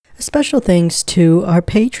Special thanks to our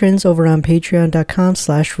patrons over on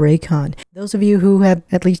patreon.com/Raycon. Those of you who have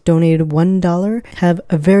at least donated $1 have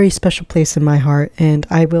a very special place in my heart, and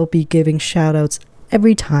I will be giving shoutouts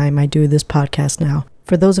every time I do this podcast now.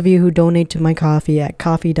 For those of you who donate to my coffee at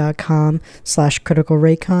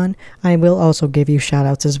coffee.com/criticalraycon, I will also give you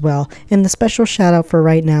shoutouts as well. And the special shoutout for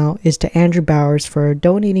right now is to Andrew Bowers for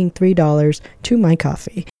donating $3 to my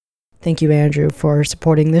coffee. Thank you, Andrew, for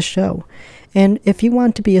supporting this show. And if you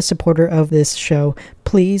want to be a supporter of this show,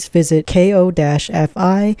 please visit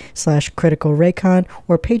ko-fi/criticalraycon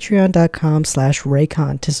or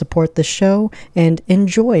patreon.com/raycon to support the show and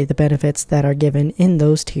enjoy the benefits that are given in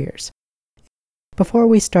those tiers. Before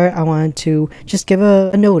we start, I wanted to just give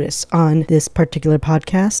a notice on this particular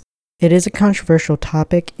podcast. It is a controversial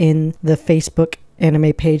topic in the Facebook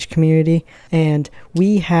anime page community, and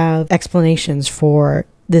we have explanations for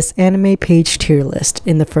this anime page tier list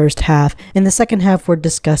in the first half. In the second half, we're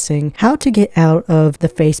discussing how to get out of the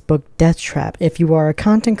Facebook death trap. If you are a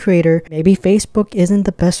content creator, maybe Facebook isn't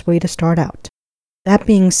the best way to start out. That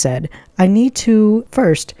being said, I need to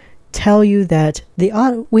first tell you that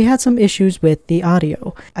we had some issues with the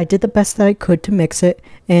audio. I did the best that I could to mix it,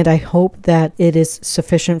 and I hope that it is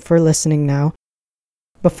sufficient for listening now.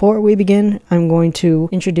 Before we begin, I'm going to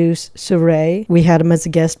introduce Suray. We had him as a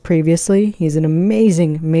guest previously. He's an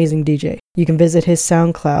amazing, amazing DJ. You can visit his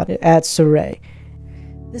SoundCloud at Suray.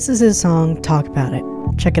 This is his song, Talk About It.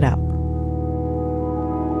 Check it out.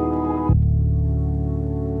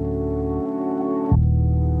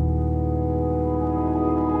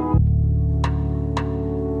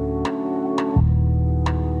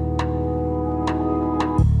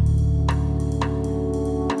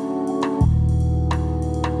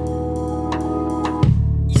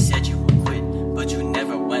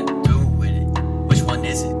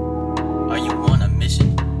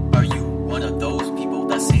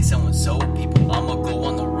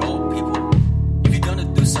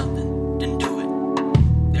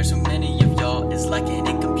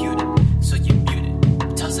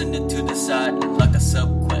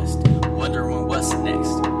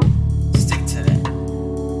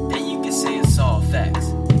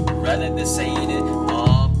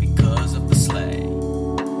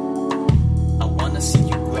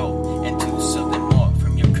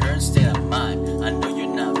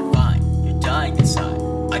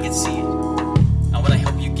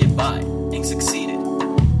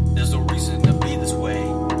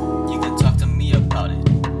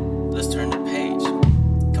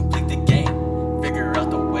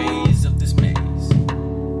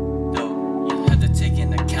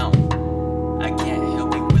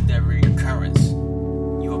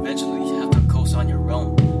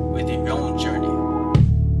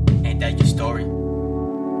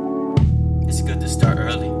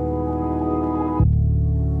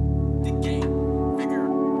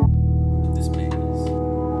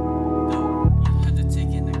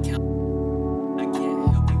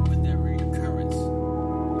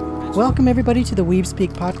 Welcome everybody to the Weeb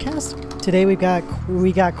Speak podcast. Today we got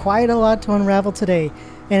quite a lot to unravel today,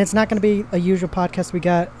 and it's not going to be a usual podcast. We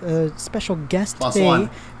got a special guest today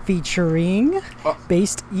featuring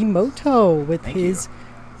Based Emoto with his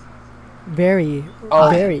very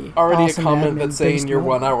already awesome a comment that's saying you're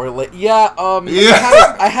 1 hour late. Yeah,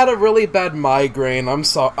 Yeah. I had a really bad migraine. I'm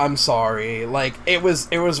sorry. Like it was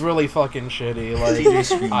really fucking shitty. Like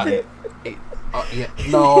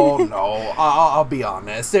No, I'll be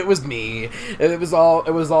honest. It was me. It was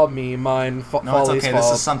all me. Mine. No, it's okay. Folly's This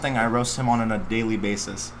fault. is something I roast him on a daily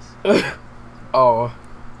basis. Oh.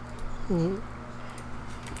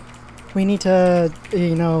 We need to,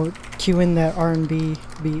 cue in that R&B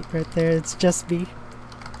beat right there. It's just beat.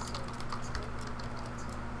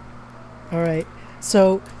 All right.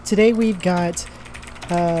 So today we've got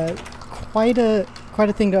quite a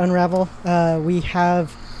thing to unravel.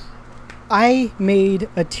 I made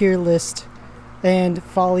a tier list, and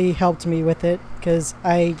Folly helped me with it because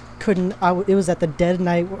I couldn't. It was at the dead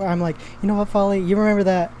night where I'm like, you know what, Folly? You remember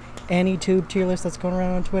that AnyTube tier list that's going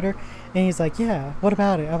around on Twitter? And he's like, yeah. What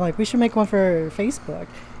about it? I'm like, we should make one for Facebook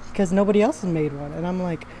because nobody else has made one. And I'm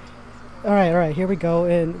like, all right, here we go.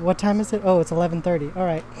 And what time is it? Oh, it's 11:30. All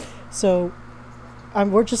right. So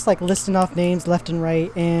we're just like listing off names left and right,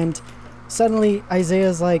 and suddenly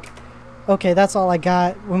Isaiah's like, okay, that's all I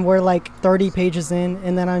got, when we're like 30 pages in,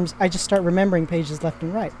 and then I just start remembering pages left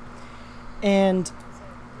and right. And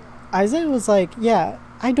Isaiah was like, yeah,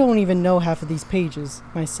 I don't even know half of these pages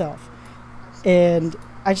myself. And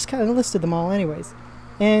I just kind of listed them all anyways.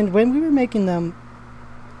 And when we were making them,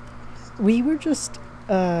 we were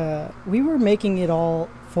making it all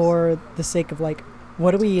for the sake of like,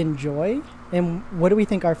 what do we enjoy? and what do we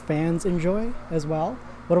think our fans enjoy as well?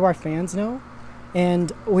 What do our fans know?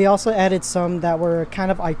 And we also added some that were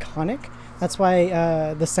kind of iconic. That's why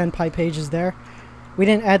the Senpai page is there. We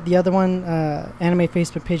didn't add the other one, anime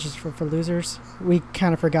Facebook pages for losers. We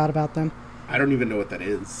kind of forgot about them. I don't even know what that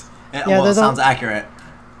is. Well, it sounds accurate.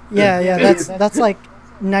 Yeah, that's like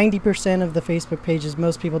 90% of the Facebook pages.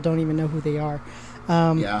 Most people don't even know who they are.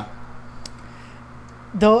 Yeah.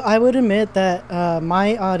 Though I would admit that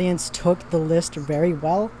my audience took the list very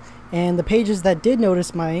well, and the pages that did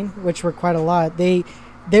notice mine, which were quite a lot, they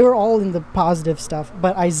were all in the positive stuff.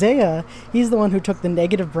 But Isaiah, he's the one who took the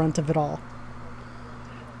negative brunt of it all.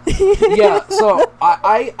 Yeah, so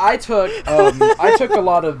I took a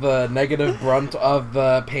lot of the negative brunt of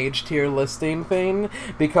the page tier listing thing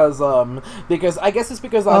because I guess it's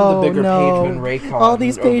because I'm the bigger page than Raycon. All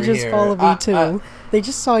these pages follow me too. They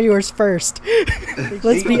just saw yours first.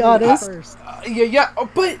 Let's be honest. Yeah,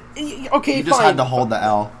 but okay, You just fine. had to hold the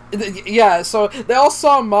L. Yeah, so they all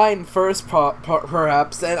saw mine first,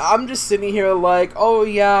 perhaps, and I'm just sitting here like, oh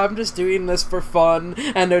yeah, I'm just doing this for fun,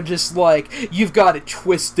 and they're just like, you've got it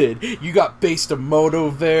twisted. You got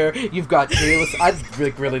Bastamoto there. You've got J-List. I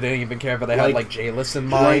really didn't even care if I had like J-List in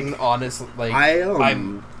mine. Honestly, like I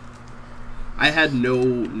had no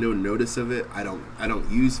notice of it. I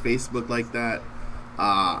don't use Facebook like that.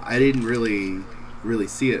 I didn't really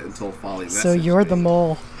see it until Folly messaged So you're me. the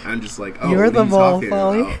mole. I'm just like, oh, You're what the are you mole, talking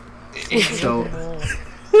Folly. about? So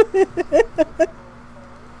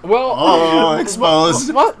well,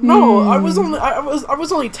 exposed. What? No, I was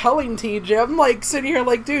only telling TJ. I'm like sitting here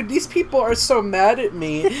like, dude, these people are so mad at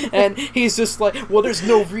me, and he's just like, well, there's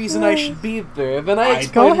no reason I should be there. Then I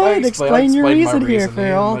explain. Go ahead, explain your reason here reasoning,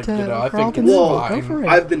 for all like, to you know, I for all think to it's know. fine. Go for it.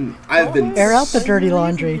 I've been Air out the dirty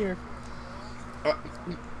laundry.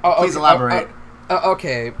 Please elaborate.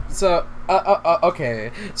 Okay, so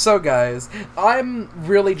guys, I'm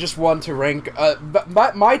really just one to rank.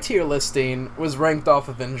 My tier listing was ranked off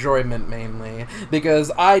of enjoyment mainly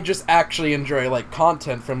because I just actually enjoy like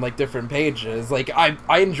content from like different pages. Like I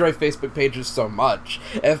enjoy Facebook pages so much.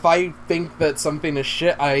 If I think that something is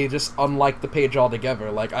shit, I just unlike the page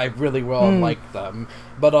altogether. Like I really will unlike them.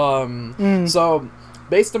 But so.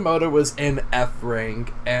 Bastamoto was in F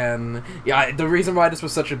rank, and yeah, the reason why this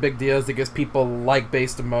was such a big deal is because people like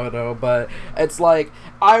Bastamoto, but it's like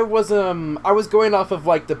I was going off of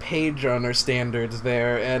like the page owner standards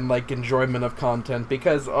there and like enjoyment of content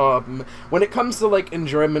because when it comes to like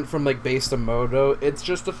enjoyment from like Bastamoto, it's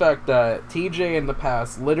just the fact that TJ in the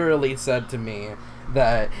past literally said to me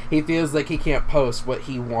that he feels like he can't post what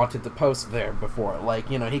he wanted to post there before.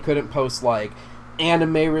 Like, you know, he couldn't post like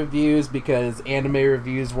anime reviews because anime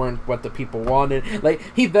reviews weren't what the people wanted. Like,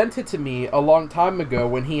 he vented to me a long time ago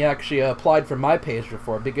when he actually applied for my page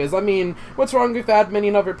before, because I mean, what's wrong with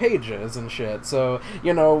adminning other pages and shit? So,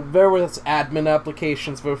 you know, there was admin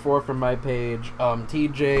applications before for my page.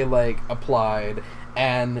 TJ like applied,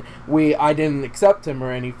 and I didn't accept him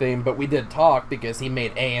or anything, but we did talk because he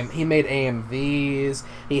made AMVs.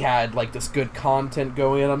 He had like this good content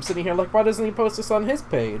going. I'm sitting here like, why doesn't he post this on his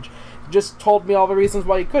page? Just told me all the reasons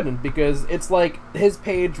why he couldn't, because it's like his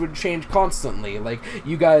page would change constantly. Like,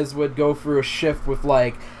 you guys would go through a shift with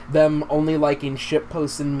like them only liking shit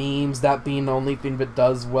posts and memes, that being the only thing that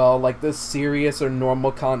does well. Like, this serious or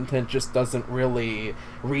normal content just doesn't really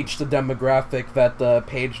reach the demographic that the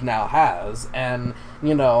page now has. And,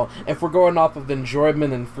 you know, if we're going off of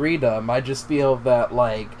enjoyment and freedom, I just feel that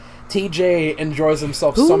like TJ enjoys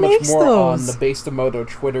himself so much more on the Bastamoto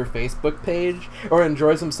Twitter, Facebook page, or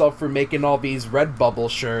enjoys himself for making all these Redbubble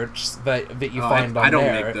shirts that you find on there. I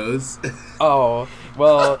don't make those. Oh,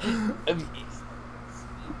 well.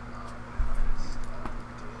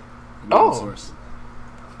 Source.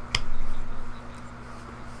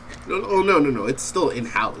 No. It's still in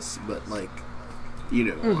house, but like, you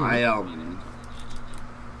know,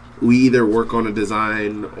 we either work on a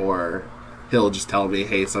design or he'll just tell me,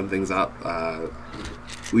 hey, something's up.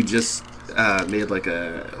 We just made like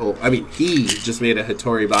he just made a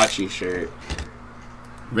Hattori Bachi shirt.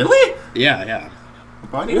 Really? Yeah.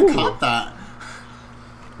 I need to cop that.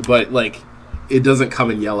 But like, it doesn't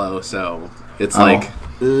come in yellow, so it's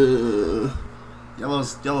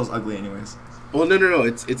Yellow's ugly anyways. Well, no.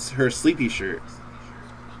 It's her sleepy shirt.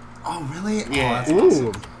 Oh, really? Yeah. Oh, that's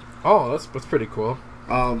awesome. Oh, that's pretty cool.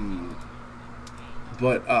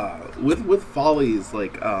 But with Folly's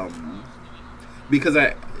like because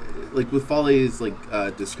I like with Folly's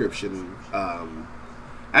like description,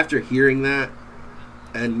 after hearing that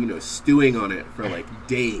and, you know, stewing on it for like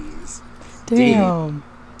days. Damn.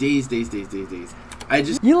 Days. I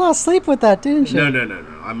just You lost sleep with that, didn't you? No.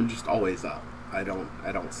 I'm just always up. I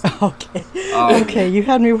don't sleep. Okay. Um, Okay, you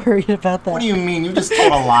had me worried about that. What do you mean? You just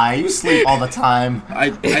told a lie. You sleep all the time. I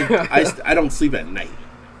don't sleep at night.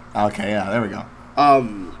 Okay, yeah, there we go.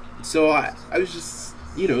 So I was just,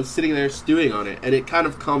 sitting there stewing on it, and it kind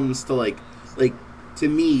of comes to like to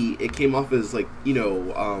me, it came off as like,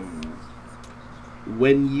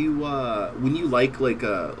 when you like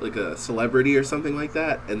a celebrity or something like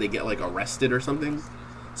that, and they get like arrested or something.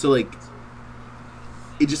 So like,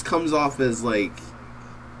 it just comes off as like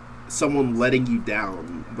someone letting you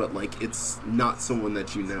down, but like it's not someone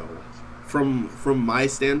that you know. From my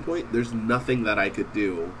standpoint, there's nothing that I could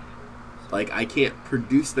do. Like, I can't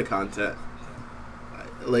produce the content.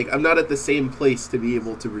 Like, I'm not at the same place to be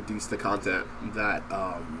able to produce the content that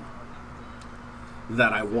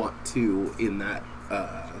that I want to in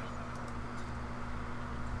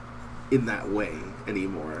that way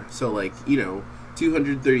anymore. So like,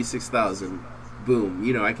 236,000,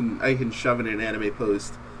 boom. I can shove in an anime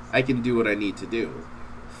post. I can do what I need to do.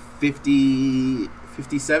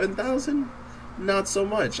 57,000, not so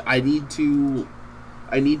much. I need to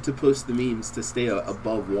post the memes to stay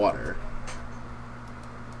above water.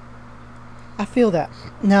 I feel that.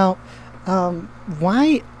 Now,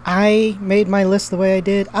 why I made my list the way I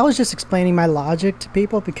did, I was just explaining my logic to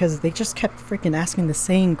people because they just kept freaking asking the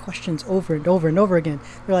same questions over and over and over again.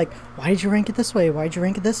 They're like, why did you rank it this way? Why did you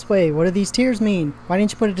rank it this way? What do these tiers mean? Why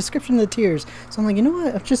didn't you put a description of the tiers? So I'm like, you know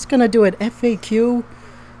what? I'm just going to do an FAQ.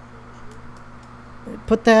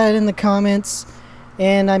 Put that in the comments.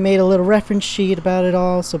 And I made a little reference sheet about it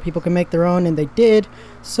all so people can make their own, and they did.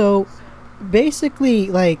 So basically,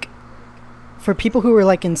 like, for people who were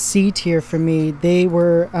like in C tier for me, they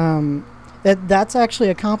were that's actually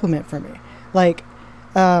a compliment for me. Like,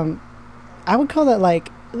 I would call that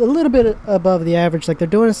like a little bit above the average. Like, they're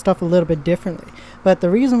doing stuff a little bit differently. But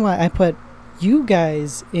the reason why I put you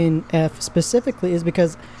guys in F specifically is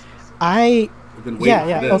because I've been waiting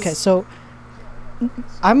for this. Okay, so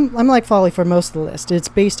I'm like Folly for most of the list. It's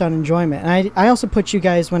based on enjoyment. And I also put you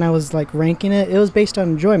guys, when I was like ranking it, it was based on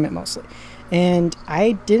enjoyment mostly. And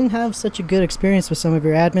I didn't have such a good experience with some of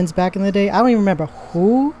your admins back in the day. I don't even remember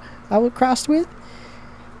who I would crossed with.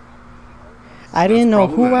 I didn't know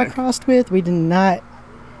who I crossed with. We did not.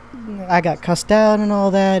 I got cussed out and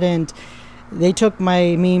all that, and they took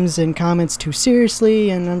my memes and comments too seriously,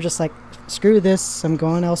 and I'm just like, screw this, I'm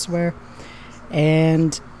going elsewhere.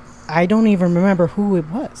 And I don't even remember who it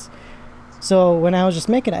was. So when I was just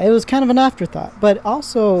making it, it was kind of an afterthought. But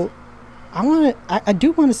also, I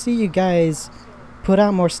do want to see you guys put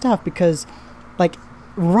out more stuff, because like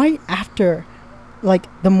right after, like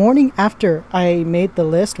the morning after I made the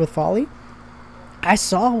list with Folly, I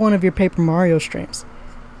saw one of your Paper Mario streams.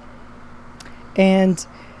 And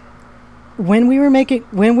when we were making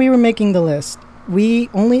the list, we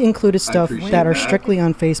only included stuff that are strictly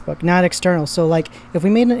on Facebook, not external. So like if we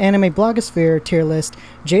made an anime blogosphere tier list,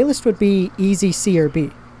 J-list would be easy C or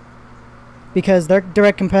B, because their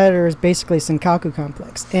direct competitor is basically Senkaku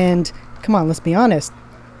Complex. And come on, let's be honest,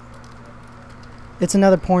 it's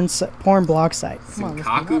another porn blog site.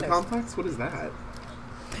 Senkaku Complex? What is that?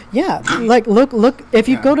 Yeah, like look. If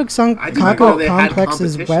you go to Senkaku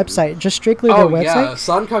Complex's website, just strictly their website,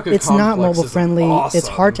 it's not mobile friendly. Awesome. It's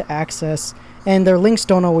hard to access, and their links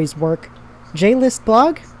don't always work. J-list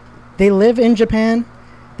blog, they live in Japan.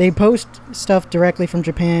 They post stuff directly from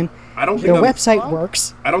Japan. Their website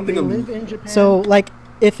works. I don't think they live in Japan. So like,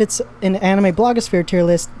 if it's an anime blogosphere tier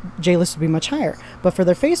list, J-list would be much higher. But for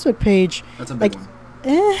their Facebook page, that's a big one.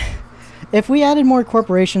 If we added more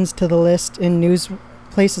corporations to the list in news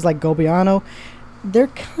places like Gobiano, they're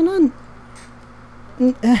kind of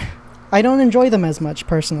I don't enjoy them as much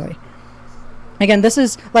personally. Again, this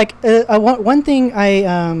is like one thing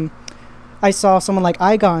I saw someone like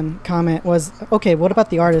Igon comment was, okay, what about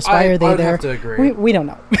the artists? Why are they there? Have to agree. We don't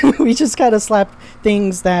know. We just kind of slap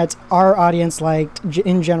things that our audience liked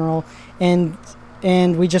in general, and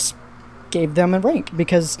we just gave them a rank,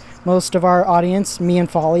 because most of our audience, me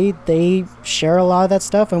and Folly, they share a lot of that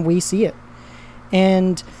stuff, and we see it.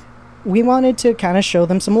 And we wanted to kind of show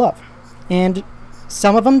them some love. And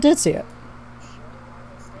some of them did see it.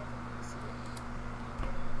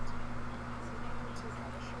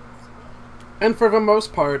 And for the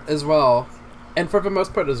most part as well,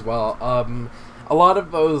 a lot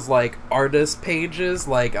of those like artist pages,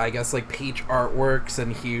 like I guess like Peach Artworks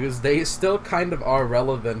and Hughes, they still kind of are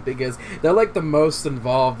relevant because they're like the most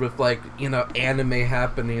involved with like, you know, anime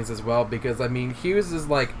happenings as well, because I mean Hughes is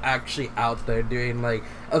like actually out there doing like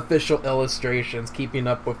official illustrations, keeping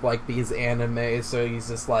up with like these anime. So he's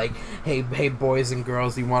just like, hey boys and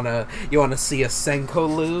girls, you wanna see a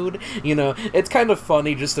Senko-lude? You know, it's kind of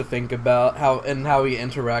funny just to think about how he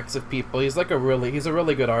interacts with people. He's a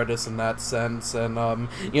really good artist in that sense. And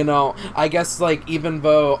you know, I guess like even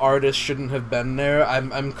though artists shouldn't have been there,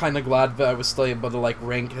 I'm kind of glad that I was still able to like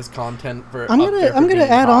rank his content for. I'm gonna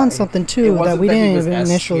add on something too that we didn't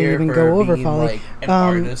initially even go over, Folly.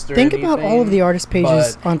 Think about all of the artist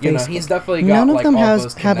pages on Facebook. You know, he's definitely got, none of like, them all have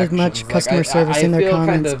those as much connections. customer Like, service I in their feel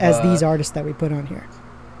comments kind of, as these artists that we put on here.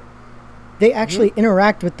 They actually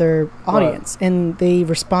interact with their audience and they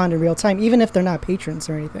respond in real time, even if they're not patrons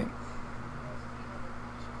or anything.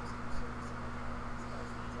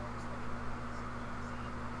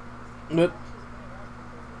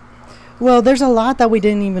 Well, there's a lot that we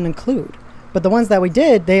didn't even include, but the ones that we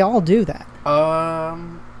did, they all do that. I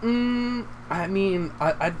mean,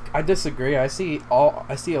 I disagree. I see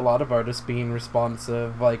a lot of artists being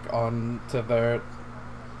responsive, like on to their.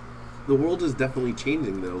 The world is definitely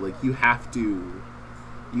changing, though. Like you have to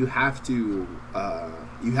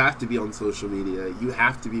be on social media. You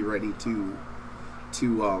have to be ready to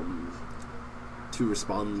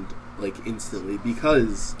respond like instantly,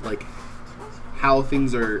 because like how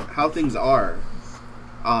things are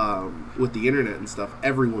with the internet and stuff.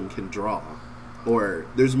 Everyone can draw. Or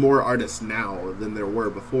there's more artists now than there were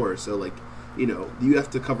before, so like, you know, you have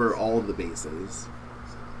to cover all of the bases.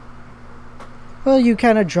 Well, you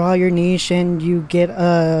kind of draw your niche and you get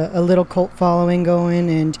a little cult following going,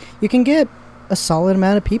 and you can get a solid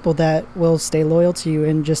amount of people that will stay loyal to you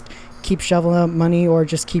and just keep shoveling out money or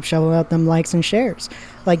just keep shoveling out them likes and shares.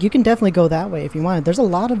 Like, you can definitely go that way if you want. There's a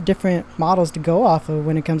lot of different models to go off of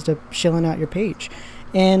when it comes to shilling out your page.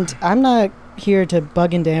 And I'm not here to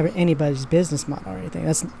bug into anybody's business model or anything.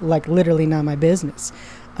 That's like literally not my business.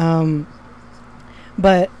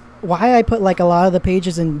 But why I put like a lot of the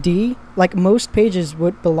pages in D, like most pages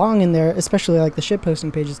would belong in there, especially like the shit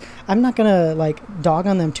posting pages. I'm not gonna like dog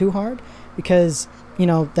on them too hard because, you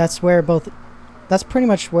know, that's pretty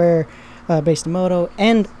much where Basemoto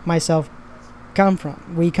and myself come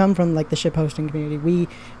from. We come from like the shit posting community. We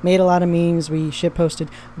made a lot of memes, we shit posted,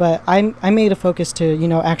 but I made a focus to, you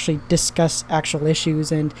know, actually discuss actual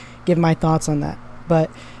issues and give my thoughts on that. But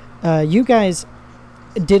you guys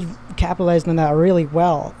did capitalize on that really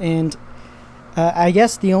well, and I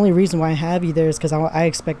guess the only reason why I have you there is because I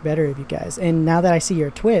expect better of you guys. And now that I see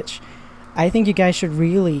your Twitch, I think you guys should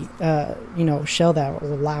really you know, shell that a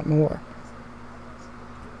lot more.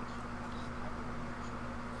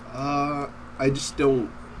 I just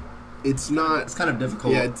don't. It's kind of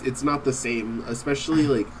difficult. Yeah, it's not the same. Especially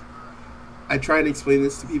like, I try and explain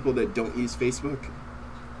this to people that don't use Facebook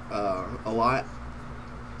a lot.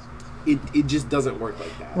 It just doesn't work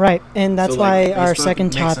like that. Right, and that's So, why like, our Facebook second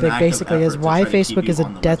makes an topic active basically is effort to why try to keep Facebook you is a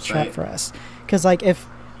on the death website. trap for us. Because like if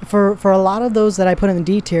for a lot of those that I put in the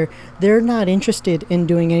D tier, they're not interested in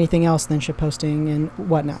doing anything else than shit posting and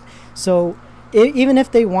whatnot. So even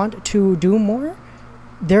if they want to do more,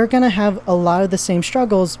 they're going to have a lot of the same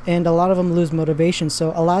struggles, and a lot of them lose motivation.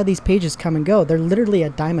 So a lot of these pages come and go. They're literally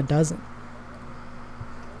a dime a dozen.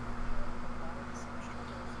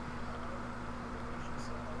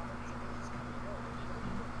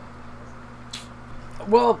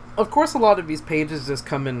 Well, of course, a lot of these pages just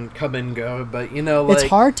come and go, but you know, like, It's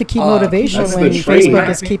hard to keep motivation that's when the train. Facebook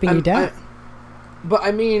is keeping you down. But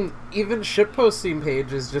I mean, even shitposting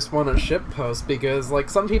pages just want to shitpost because,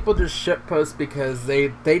 like, some people just shitpost because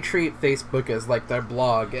they treat Facebook as like their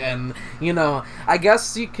blog, and you know, I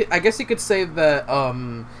guess you could say that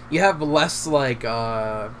you have less like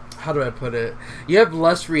how do I put it? You have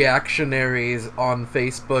less reactionaries on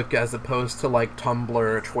Facebook as opposed to like Tumblr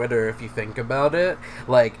or Twitter. If you think about it,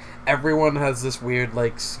 like everyone has this weird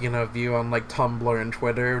like view on like Tumblr and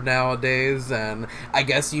Twitter nowadays, and I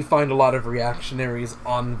guess you find a lot of reactionaries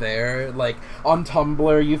on there. Like on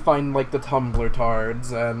Tumblr, you find like the Tumblr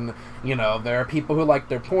tards, and you know there are people who like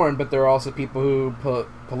their porn, but there are also people who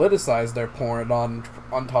politicize their porn on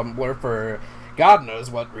Tumblr for God knows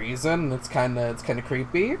what reason. It's kind of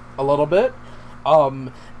creepy a little bit.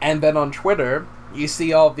 And then on Twitter, you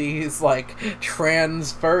see all these like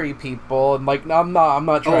trans furry people, and like I'm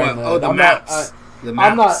not trying to. The I'm maps. The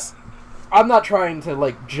maps. I'm not trying to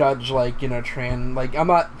like judge like trans, like I'm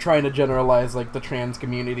not trying to generalize like the trans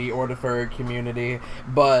community or the furry community,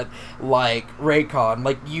 but like Raycon,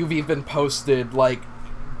 like you've even posted like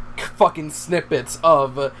fucking snippets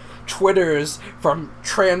of Twitters from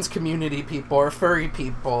trans community people or furry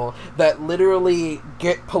people that literally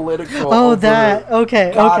get political. Oh, over that.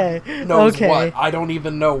 Okay, God okay. knows okay. what. I don't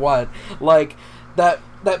even know what. Like, that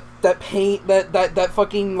paint, that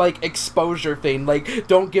fucking, like, exposure thing. Like,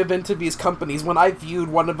 don't give in to these companies. When I viewed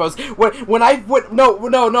one of those, when I viewed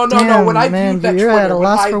that you're at a Twitter, when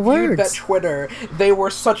loss I for viewed words. that Twitter, they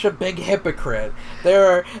were such a big hypocrite.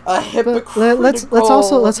 They're a hypocritical. Let's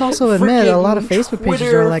also admit a lot of Facebook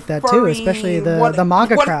pages are like that too, especially the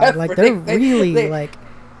MAGA crowd. Like they're really like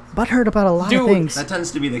butthurt about a lot of things. That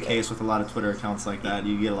tends to be the case with a lot of Twitter accounts like that.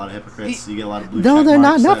 You get a lot of hypocrites. You get a lot of blue No, check they're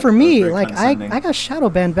marks not that for are me. very Like condescending. I got shadow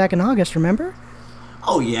banned back in August. Remember?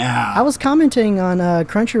 Oh yeah. I was commenting on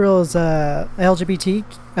Crunchyroll's LGBT.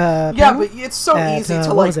 Yeah, panel but it's so at, easy to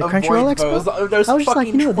what like was it, Crunchyroll avoid Expo? those I was just like,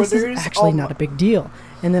 fucking this is Twitters. actually not a big deal.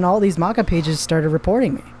 And then all these MAGA pages started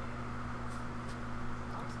reporting me.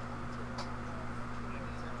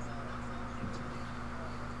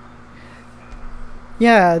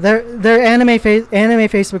 Yeah, they're anime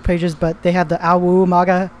Facebook pages, but they have the AWU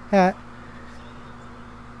MAGA hat.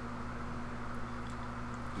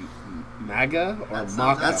 MAGA or That sounds-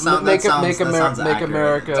 MAGA? that sounds- Make sounds accurate.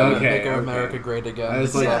 America, Okay, make okay. America great again. I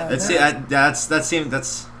was like- Yeah. That's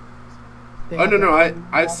They Oh have no, the I've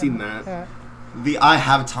MAGA seen that. hat. the I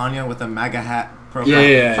have Tanya with a MAGA hat profile.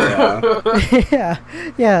 Yeah.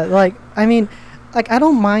 yeah, like I mean, like I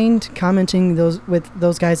don't mind commenting with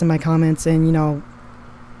those guys in my comments, and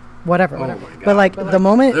whatever. Oh my But God. like the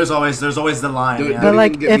moment, There's always the line. Dude, Yeah. but don't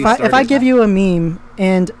like even get me if I started. give you a meme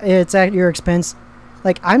and it's at your expense,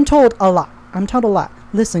 like I'm told a lot.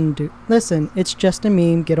 Listen, dude, listen. It's just a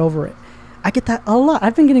meme. Get over it. I get that a lot.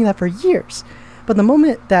 I've been getting that for years. But the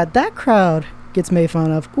moment that crowd gets made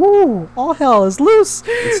fun of, ooh, all hell is loose.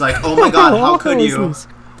 It's like, oh my God, how All could hell is you? loose.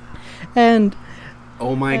 And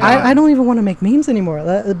Oh my God. I don't even want to make memes anymore.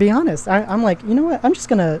 To be honest, I'm like, you know what? I'm just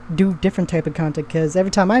gonna do different type of content because every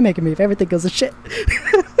time I make a meme, everything goes to shit.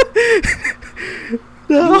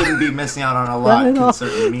 You wouldn't be missing out on a lot Not at all.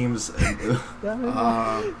 concerning memes.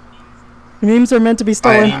 Memes are meant to be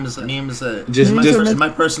stolen. memes. Just- In my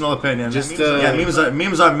personal opinion. just,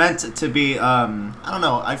 memes are meant to be. I don't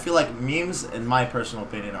know. I feel like memes, in my personal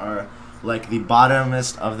opinion, are like the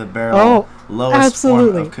bottomest of the barrel, Oh, lowest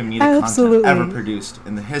absolutely. form of comedic Absolutely. content ever produced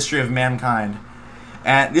in the history of mankind.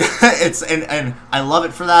 And and I love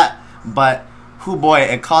it for that. But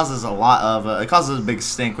it causes a lot of it causes a big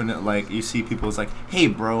stink when you see people. It's like, hey,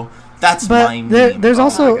 bro. That's But my there's meme.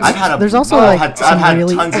 also I've had some had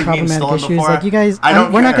really tons of memes problematic stolen issues. before. Like you guys,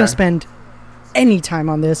 we're not going to spend any time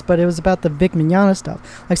on this, but it was about the Vic Mignogna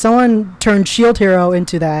stuff. Like someone turned Shield Hero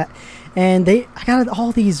into that, and I got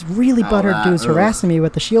all these really buttered dudes harassing me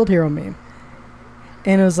with the Shield Hero meme,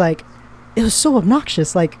 and it was like, it was so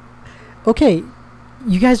obnoxious. Like, okay,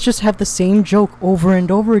 you guys just have the same joke over and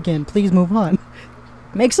over again. Please move on.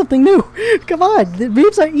 Make something new. Come on. The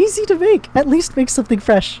memes are easy to make. At least make something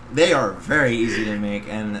fresh. They are very easy to make,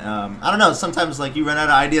 and I don't know. Sometimes you run out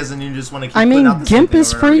of ideas, and you just want to keep. I putting mean, out the same GIMP thing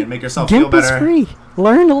is over and over free. again, make yourself feel GIMP is better. free.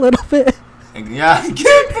 Learn a little bit. Yeah,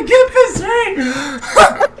 GIMP is free.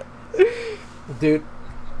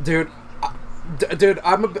 dude,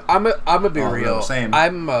 I'm a be Oh, real. no, same.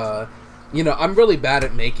 I'm really bad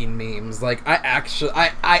at making memes. Like I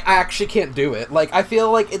actually can't do it. Like I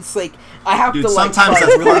feel like it's like I have Dude, to like sometimes try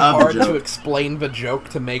that's really part of the hard to joke. explain the joke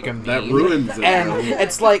to make a meme. That ruins it, And bro.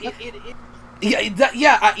 it's like it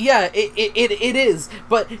is.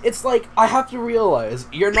 But it's like I have to realize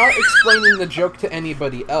you're not explaining the joke to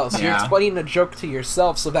anybody else. You're Yeah. explaining the joke to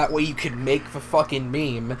yourself, so that way you can make the fucking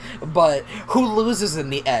meme. But who loses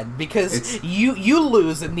in the end? Because you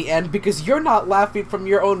lose in the end because you're not laughing from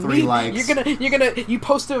your own 3 meme. likes. You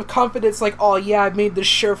post it with confidence like, oh yeah, I made this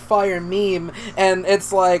surefire meme, and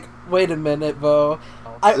it's like, wait a minute, Bo.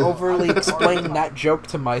 I overly explained that joke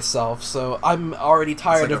to myself, so I'm already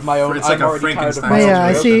tired like of a my own. it's like I'm a already tired of Frankenstein my own Yeah,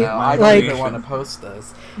 I joke see, now. I don't like- even want to post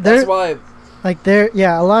this. There- That's why. Like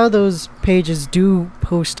a lot of those pages do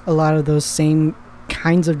post a lot of those same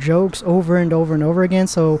kinds of jokes over and over and over again.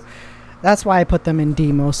 So that's why I put them in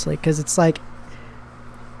D mostly, because it's like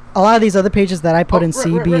a lot of these other pages that I put in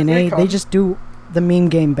C, B, and A, they just do the meme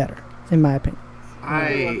game better, in my opinion.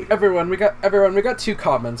 Everyone, we got 2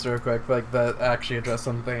 comments real quick, like that actually address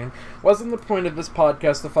something. Wasn't the point of this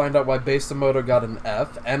podcast to find out why Basemoto got an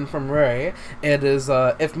F? And from Ray, it is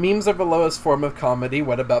if memes are the lowest form of comedy,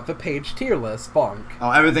 what about the page tier list? Bonk.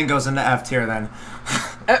 Oh, everything goes into F tier then.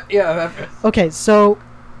 Yeah. Okay, so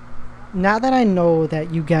now that I know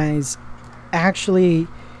that you guys actually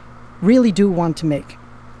really do want to make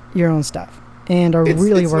your own stuff, and are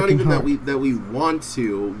really it's working not even hard. that we want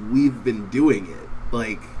to. We've been doing it.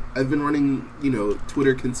 Like, I've been running,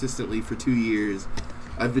 Twitter consistently for 2 years.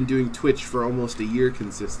 I've been doing Twitch for almost a year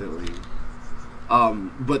consistently.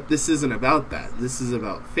 But this isn't about that. This is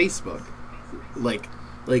about Facebook. Like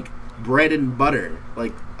bread and butter.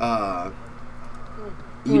 Like,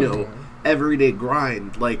 everyday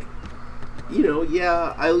grind. Like,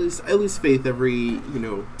 yeah, I lose faith every,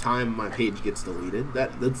 time my page gets deleted.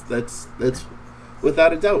 That's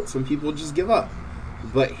without a doubt. Some people just give up.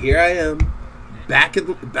 But here I am, back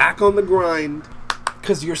on the grind.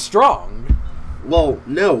 'Cause you're strong. Well,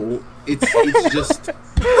 no, it's just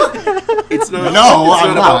it's not. No, it's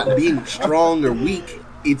I'm not about not. being strong or weak.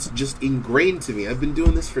 It's just ingrained to me. I've been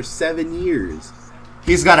doing this for 7 years.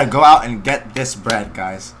 He's got to go out and get this bread,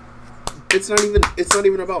 guys. It's not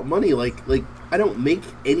even about money. Like I don't make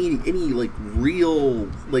any like real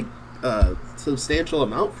substantial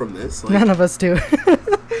amount from this. Like, None of us do.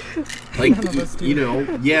 like none of us do.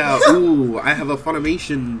 yeah. Ooh, I have a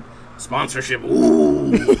Funimation sponsorship.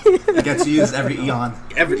 Ooh, It gets used every eon.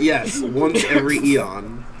 once every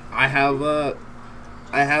eon. I have a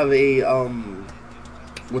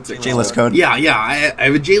what's it called? J-list code? Yeah, I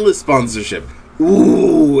have a J-list sponsorship.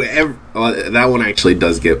 Ooh, that one actually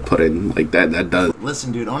does get put in. Like that does.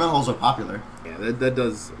 Listen, dude, Ona holes are popular. Yeah, that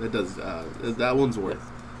does. That one's worth.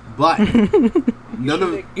 But none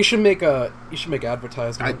of You should make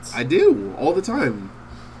advertisements. I do all the time.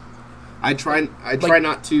 I try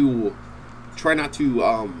not to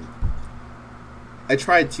I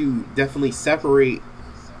try to definitely separate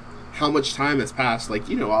how much time has passed. Like,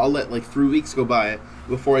 I'll let 3 weeks go by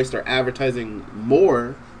before I start advertising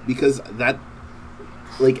more, because that,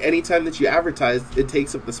 anytime that you advertise, it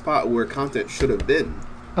takes up the spot where content should have been.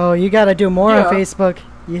 Oh, you gotta do more Yeah. on Facebook.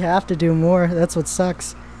 You have to do more. That's what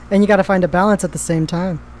sucks. And you gotta find a balance at the same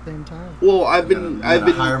time. Well, I've been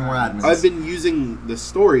hire more admins. I've been using the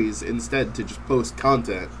stories instead to just post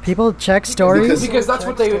content. People check stories. Because that's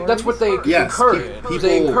what they Yes, encourage. people-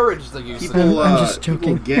 They encourage the use. of it. People, I'm just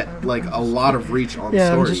people joking. get a lot of reach on Yeah,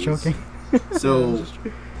 I'm stories. just joking. So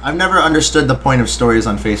I've never understood the point of stories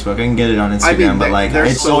on Facebook. I can get it on Instagram, I mean, but they're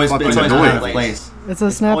it's so always fucking been out annoying. of place. It's a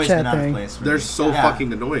It's always been Snapchat out of thing. place for they're me. so Yeah.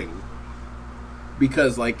 fucking annoying.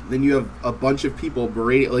 Because then you have a bunch of people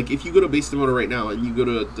berating. Like, if you go to Base Demoto right now and you go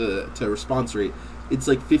to response rate, it's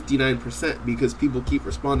 59% because people keep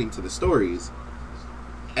responding to the stories.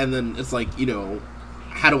 And then it's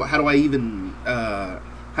how do I even how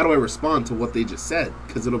do I respond to what they just said?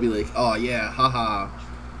 Because it'll be like, oh yeah, haha,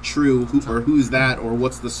 true, who's that, or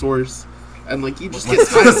what's the source? And you just get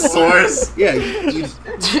What's tired. the source? Yeah, you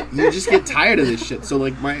just get tired of this shit. So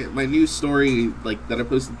my new story that I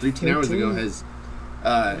posted 13 hours ago has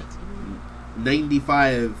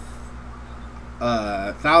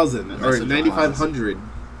 95,000 or Message 9,500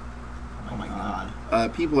 Oh my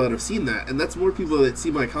god. people that have seen that, and that's more people that see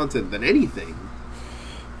my content than anything.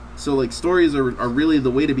 So stories are really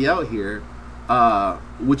the way to be out here,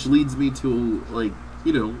 which leads me to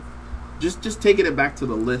just taking it back to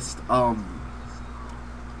the list.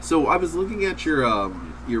 So I was looking at your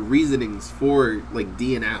reasonings for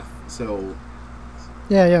DNF. So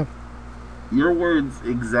Yeah. your words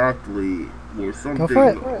exactly were something for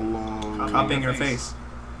it. along. Copying your face.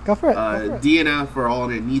 Go for it. DNF are all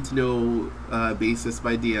on a need-to-know basis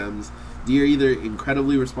by DMs. D are either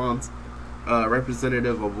incredibly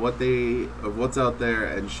representative of what's out there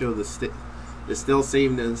and show the still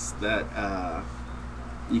sameness that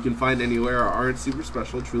you can find anywhere, or aren't super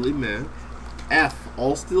special, truly meh. F,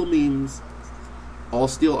 all still memes, all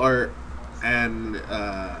still art, and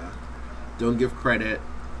don't give credit.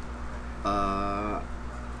 The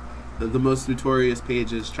most notorious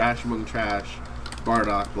pages, Trash Among Trash,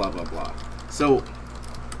 Bardock, blah blah blah. So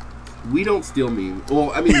we don't steal memes.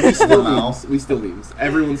 Well, I mean, we steal Wow. memes. We steal memes.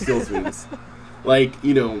 Everyone steals memes.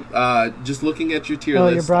 Just looking at your tier Oh,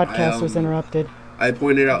 list. your broadcast I, was interrupted. I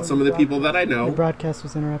pointed out some of the people that I Your know. broadcast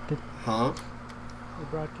was interrupted. Huh? Your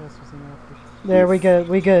broadcast was interrupted. There, we good.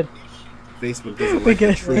 We good. Facebook doesn't We like the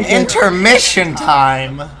good. truth. Intermission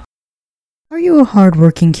time. Are you a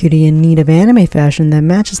hardworking cutie in need of anime fashion that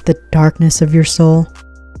matches the darkness of your soul?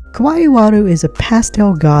 Kawaii Wado is a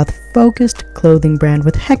pastel goth focused clothing brand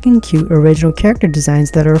with heckin' cute original character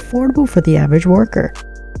designs that are affordable for the average worker.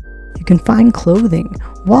 You can find clothing,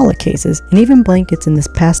 wallet cases, and even blankets in this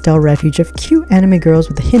pastel refuge of cute anime girls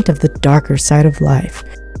with a hint of the darker side of life.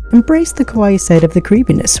 Embrace the kawaii side of the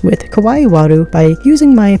creepiness with Kawaii Wado by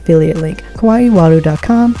using my affiliate link,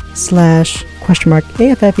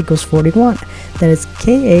 kawaiiwado.com/AFF=41. That is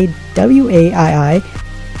KAWAIIWARU.com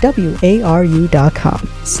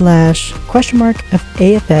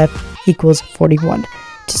 /AFF equals 41.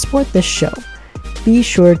 To support this show, be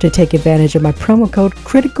sure to take advantage of my promo code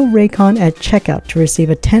CriticalRaycon at checkout to receive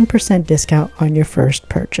a 10% discount on your first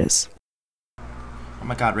purchase. Oh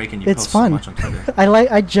my god, Raycon, you It's post fun. so much on Twitter.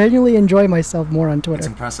 I genuinely enjoy myself more on It's Twitter.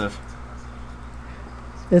 impressive.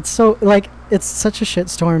 It's so, it's such a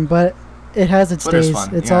shitstorm, but it has its Twitter's days.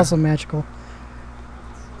 fun, It's yeah. also magical.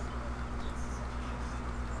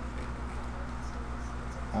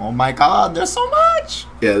 Oh my god, there's so much!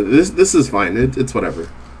 Yeah, this is fine. It's whatever.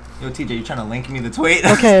 Yo, TJ, you trying to link me the tweet?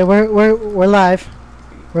 Okay, we're live.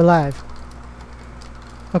 We're live.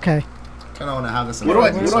 Okay. Kind of want to have this in What do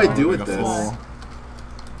I- front of what me do I so do like with a this? full-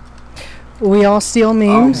 We all steal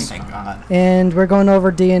memes, Thank god. and we're going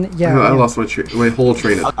over I lost my whole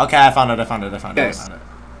train of. Okay, I found it. Yes.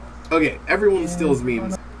 Okay, everyone steals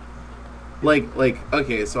memes. Like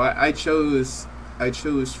okay, so I chose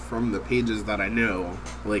from the pages that I know,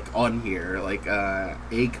 like on here, like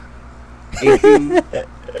Aiken.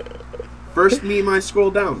 First meme I scroll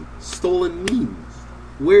down, stolen memes.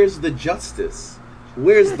 Where's the justice?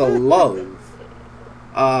 Where's the love?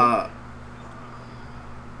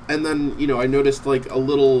 And then I noticed like a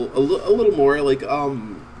little more like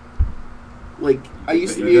I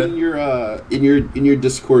used to be in your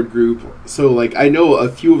Discord group, so like I know a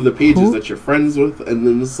few of the pages that you're friends with, and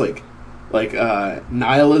then it's like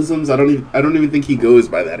nihilisms. I don't even think he goes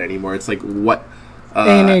by that anymore. It's like what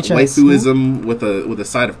ANHS. waifuism with a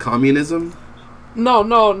side of communism. No.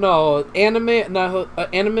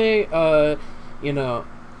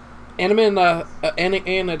 Anime and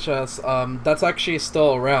ANHS, that's actually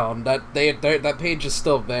still around. That page is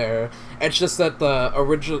still there. It's just that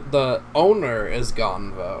the owner is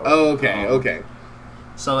gone though. Oh, okay.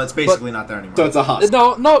 So it's basically not there anymore. So it's a husk.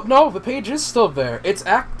 No, the page is still there. It's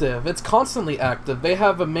active. It's constantly active. They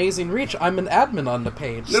have amazing reach. I'm an admin on the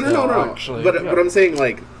page. No. Actually. But yeah. I'm saying,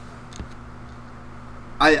 like,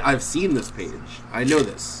 I've seen this page. I know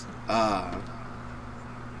this.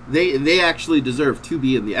 They actually deserve to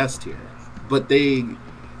be in the S tier, but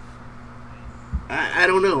I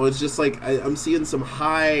don't know. It's just like I'm seeing some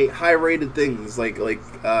high rated things, like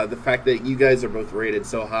the fact that you guys are both rated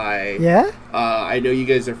so high. Yeah? I know you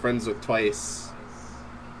guys are friends with Twice.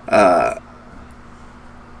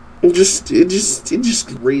 It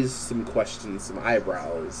just raised some questions, some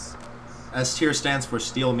eyebrows. S tier stands for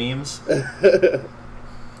steal memes.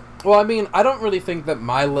 Well, I mean, I don't really think that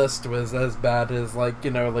my list was as bad as, like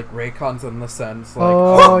Raycon's in the sense,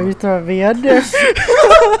 like... You throw me under.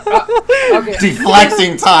 Okay.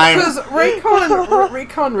 Deflecting time. Because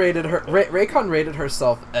Raycon rated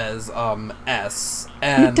herself as, S,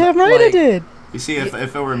 and... You damn right I did. You see, if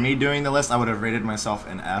it were me doing the list, I would have rated myself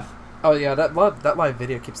an F. Oh yeah, that live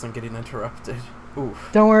video keeps on getting interrupted. Oof.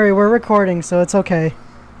 Don't worry, we're recording, so it's okay.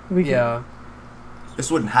 Yeah.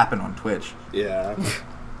 This wouldn't happen on Twitch. Yeah.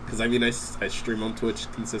 Because, I mean, I stream on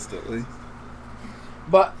Twitch consistently.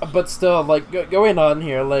 But still, like, going on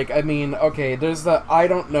here, like, I mean, okay, there's the I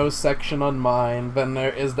don't know section on mine, then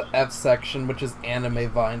there is the F section, which is anime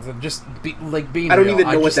vines, and just, being I don't real,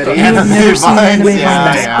 even know what that don't- is. I've never seen anime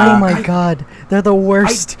Yeah, vines. yeah. Oh my god, they're the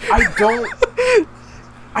worst.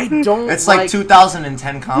 I don't It's like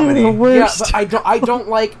 2010 They're comedy. the Yeah, worst. but I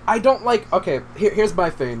don't like, okay, here's my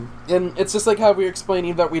thing, and it's just like how we were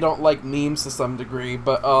explaining that we don't like memes to some degree,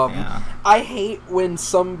 but, Yeah. I hate when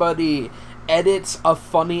somebody edits a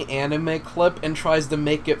funny anime clip and tries to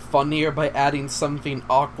make it funnier by adding something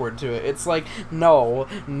awkward to it. It's like, no,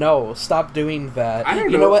 stop doing that. I don't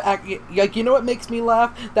you know. know what? You know what makes me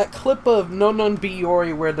laugh? That clip of Nonon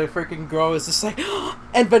Biyori where the freaking girl is just like,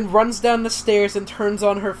 and then runs down the stairs and turns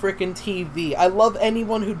on her freaking TV. I love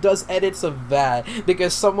anyone who does edits of that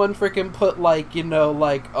because someone freaking put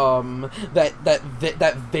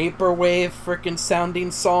that vaporwave freaking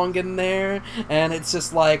sounding song in there, and it's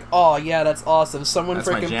just like, oh yeah, that's awesome. Someone That's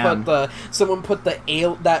my freaking jam. put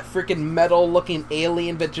that freaking metal looking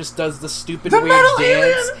alien that just does the stupid The weird metal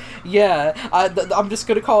dance. alien? Yeah, I'm just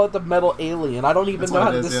gonna call it the metal alien. I don't even That's know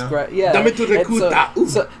what how it to is, yeah. describe. Yeah, Dame tu And recuta.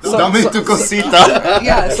 Dame tu cosita.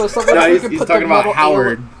 yeah, so someone No, freaking he's put talking the about metal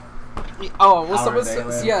Howard. Oh, well, Howard someone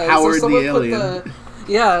the alien. yeah, Howard so someone the put alien.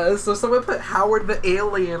 so someone put Howard the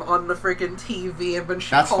alien on the freaking TV, and then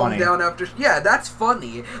she That's calmed funny. down after. Yeah, that's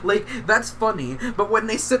funny. Like, that's funny. But when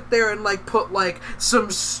they sit there and like put like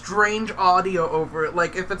some strange audio over it,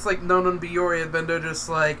 like if it's like Nonon Biyori, and then they're just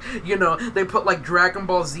like, they put like Dragon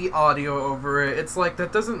Ball Z audio over it. It's like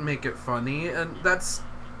that doesn't make it funny, and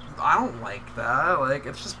I don't like that. Like,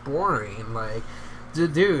 it's just boring. Like,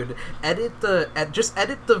 dude, just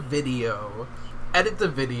edit the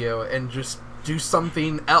video and just do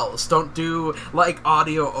something else. Don't do like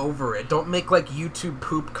audio over it. Don't make like YouTube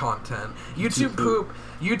poop content. YouTube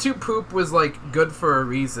poop was like good for a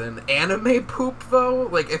reason. Anime poop though,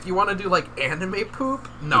 like if you want to do like anime poop,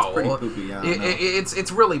 no, It's pretty poopy, yeah,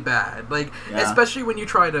 it's really bad. Like especially when you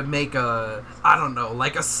try to make a, I don't know,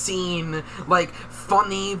 like a scene like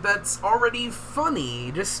funny that's already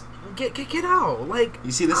funny. Just get out. Like,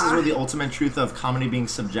 you see, this is where the ultimate truth of comedy being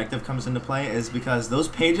subjective comes into play, is because those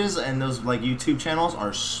pages and those like YouTube channels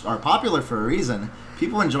are popular for a reason.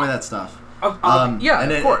 People enjoy that stuff. Yeah,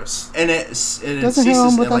 and of course. And it doesn't hit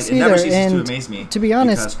home with us it never either. ceases And to amaze me. to be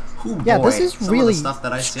honest, this is some really of the stuff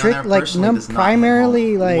that I see strict, on there like personally does not hit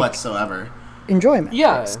primarily home like whatsoever. enjoyment.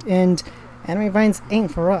 Yeah. based. And anime vines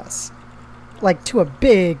ain't for us, like to a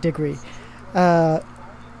big degree,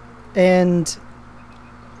 and.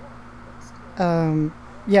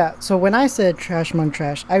 Yeah, so when I said Trash Monk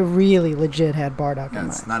Trash, I really legit had Bardock in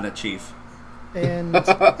That's mind. not a chief. And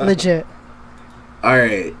legit. All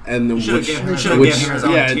right, and then Should've which given him his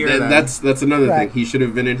own tier, then. that's another thing. Right. He should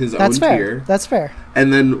have been in his That's own fair. tier. That's fair.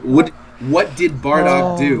 And then what did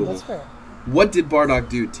Bardock do? That's fair. What did Bardock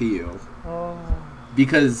do to you? Oh.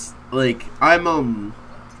 Because like I'm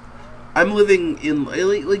living in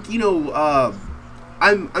like you know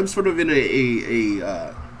I'm sort of in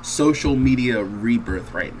a social media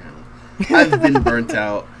rebirth right now. I've been burnt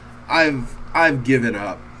out. I've given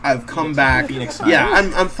up. I've come back. Phoenix Yeah,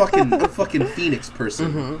 I'm fucking Phoenix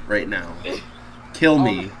person right now. Kill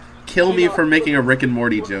me. Kill me for making a Rick and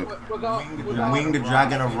Morty joke. Winged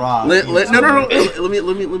dragon of Ra. No.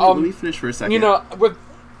 Let me finish for a second. You know,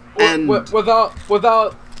 without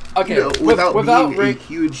okay, You know, without being Rick, a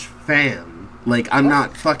huge fan, like I'm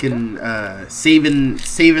not fucking saving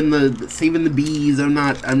the bees. I'm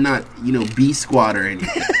not bee squad or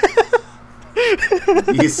anything.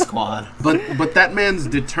 Beast squad. But that man's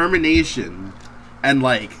determination and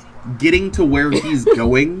like getting to where he's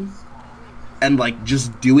going and like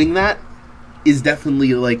just doing that is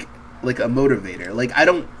definitely like a motivator. Like I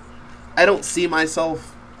don't see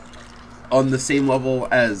myself on the same level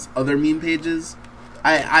as other meme pages.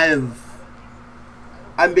 I'm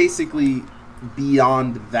basically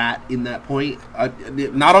beyond that in that point.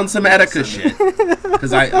 Not on some Etika shit,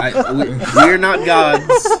 because we're not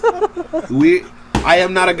gods. I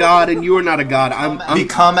am not a god, and you are not a god. I'm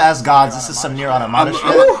Become as gods. This is some Nier Automata shit.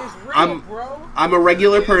 I'm a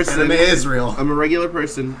regular person. Anime is real. I'm a regular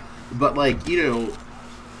person, but like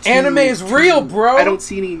anime is real, bro. I don't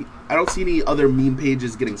see any other meme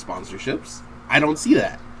pages getting sponsorships. I don't see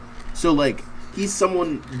that. So like he's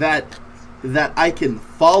someone that I can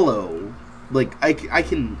follow. Like I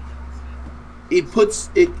can. It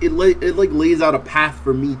lays out a path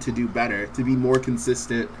for me to do better, to be more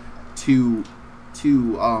consistent, to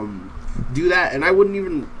do that. And I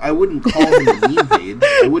wouldn't call him a meme page.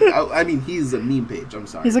 I mean he's a meme page. I'm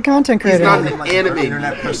sorry. He's a content creator. He's not an Like anime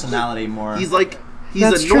internet meme. personality more. He's a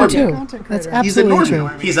That's true normie. too. That's He's a absolutely normie.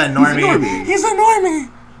 true. He's a normie. He's a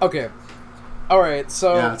normie. Okay. All right,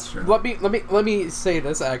 so Yeah, that's true. let me say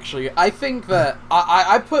this actually. I think that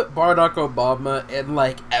I put Barack Obama in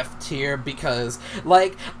like F tier because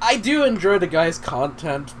like I do enjoy the guy's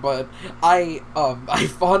content, but I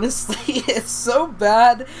honestly it's so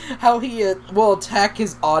bad how he will attack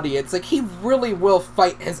his audience. Like he really will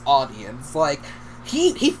fight his audience. Like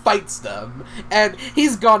he fights them, and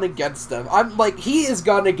he's gone against them. He has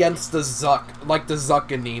gone against the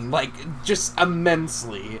Zuckanine, like, just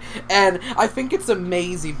immensely. And I think it's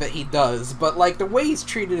amazing that he does, but, like, the way he's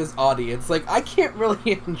treated his audience, like, I can't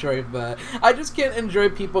really enjoy that. I just can't enjoy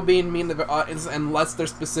people being mean to their audience unless they're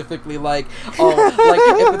specifically, like,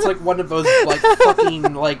 if it's, like, one of those, like,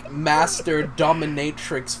 fucking, like, master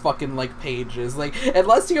dominatrix fucking, like, pages. Like,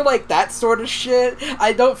 unless you're, like, that sort of shit,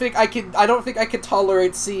 I don't think I could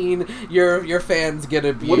tolerate seeing your fans get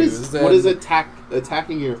abused. What is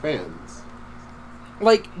attacking your fans?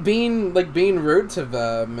 Being rude to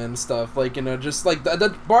them and stuff, just like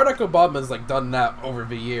the Barack Obama's like done that over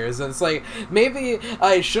the years, and it's like maybe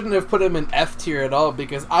I shouldn't have put him in F tier at all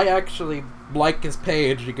because I actually like his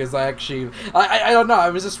page because I don't know, I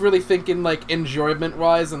was just really thinking like enjoyment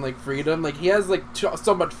wise and like freedom, like he has like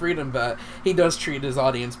so much freedom that he does treat his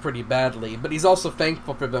audience pretty badly, but he's also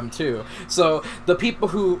thankful for them too. So the people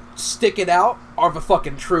who stick it out are the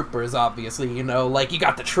fucking troopers, obviously, like you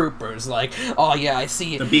got the troopers, like, oh yeah, I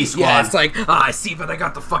see the B squad. Yeah, it's like, I see that I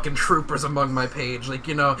got the fucking troopers among my page, like,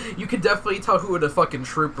 you can definitely tell who the fucking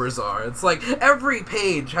troopers are. It's like every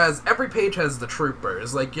page has the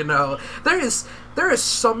troopers, like, there is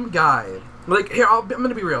some guy, like, here, I'm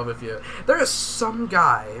gonna be real with you. There is some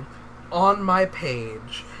guy on my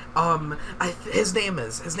page his name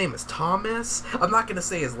is Thomas. I'm not gonna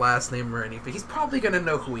say his last name or anything. He's probably gonna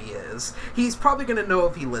know who he is. He's probably gonna know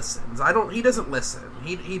if he listens. He doesn't listen.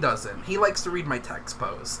 He doesn't. He likes to read my text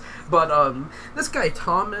posts. But this guy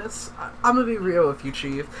Thomas, I'm gonna be real with you,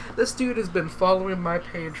 Chief. This dude has been following my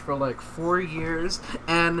page for like 4 years,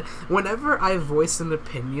 and whenever I voice an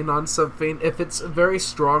opinion on something, if it's a very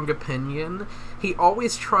strong opinion, he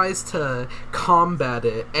always tries to combat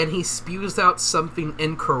it, and he spews out something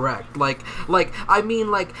incorrect. Like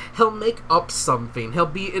he'll make up something. He'll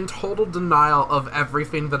be in total denial of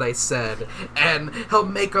everything that I said, and he'll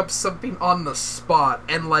make up something on the spot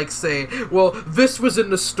and like say, well, this was in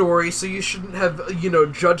the story, so you shouldn't have,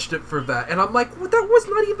 judged it for that. And I'm like, well, that was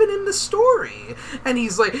not even in the story. And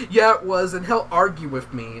he's like, yeah, it was, and he'll argue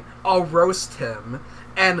with me. I'll roast him,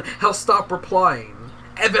 and he'll stop replying.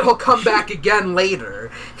 And then he'll come back again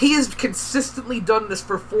later. He has consistently done this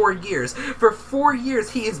for 4 years. For 4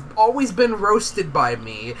 years, he has always been roasted by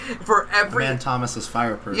me. For every... Man, Thomas is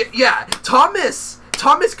fireproof. Yeah, Thomas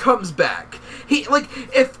comes back.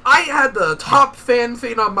 If I had the top fan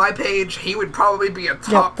thing on my page, he would probably be a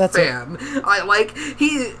top fan.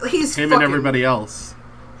 He's him fucking... and everybody else.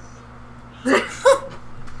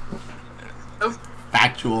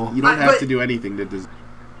 Factual. You don't have to do anything to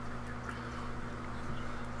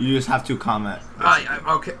You just have to comment.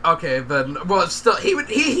 Okay, then. Well, still,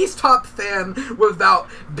 he's top fan without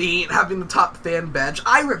having the top fan badge.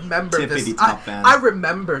 I remember Tippity this. Top fan. I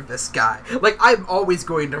remember this guy. Like, I'm always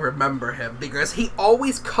going to remember him because he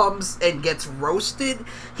always comes and gets roasted.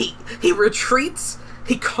 He retreats.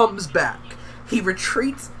 He comes back. He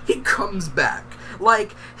retreats. He comes back.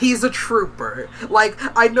 Like, he's a trooper. Like,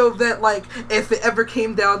 I know that, like, if it ever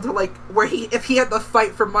came down to, like, if he had to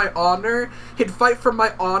fight for my honor, he'd fight for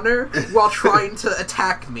my honor while trying to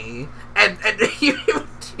attack me. And he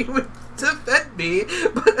would defend me,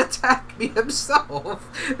 but attack me himself.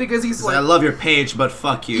 Because he's like... I love your page, but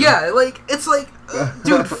fuck you. Yeah, like, it's like,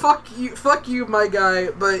 dude, fuck you, my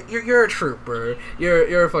guy, but you're a trooper.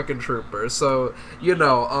 You're a fucking trooper. So,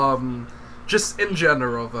 just in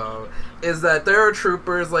general, though, is that there are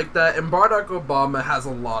troopers like that, and Barack Obama has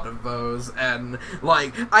a lot of those, and,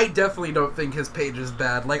 like, I definitely don't think his page is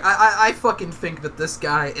bad. Like, I fucking think that this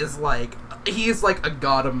guy is, like, he's, like, a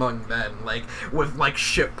god among men, like, with, like,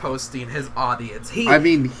 shit posting his audience. He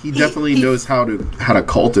definitely knows how to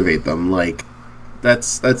cultivate them. Like,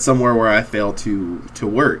 that's somewhere where I fail to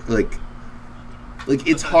work. Like,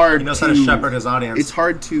 it's hard he knows how to shepherd his audience. It's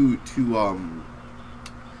hard to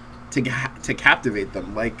captivate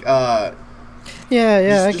them, like I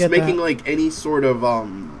get just making that. like any sort of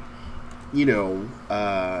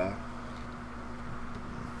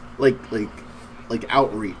like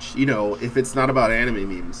outreach. If it's not about anime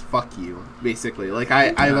memes, fuck you, basically. Like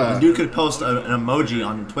you could post an emoji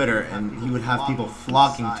on Twitter and he would have people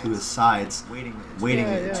flocking to his sides, waiting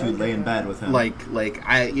to lay in bed with him. Like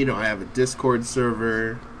I have a Discord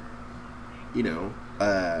server,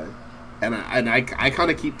 and I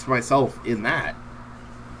kind of keep to myself in that.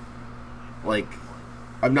 Like,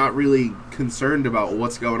 I'm not really concerned about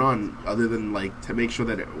what's going on, other than, like, to make sure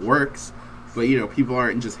that it works. But, people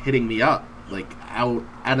aren't just hitting me up, like, out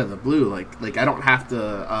of the blue. Like I don't have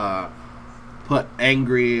to put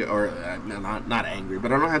angry, or not angry,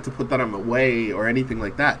 but I don't have to put that on the way or anything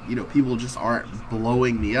like that. People just aren't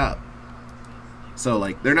blowing me up. So,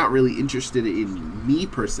 like, they're not really interested in me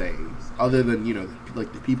per se, other than,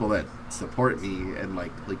 like, the people that support me and,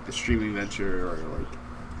 like the streaming venture or,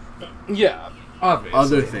 like... Yeah, obviously.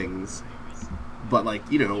 Other things. But, like,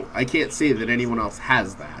 I can't say that anyone else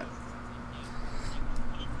has that.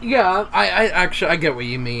 Yeah, I get what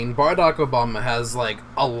you mean. Barack Obama has, like,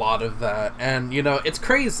 a lot of that, and, it's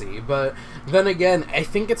crazy, but then again, I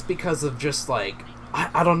think it's because of just, like,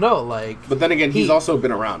 I don't know, like... But then again, he's also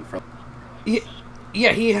been around for...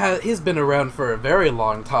 Yeah, he's been around for a very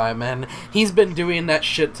long time, and he's been doing that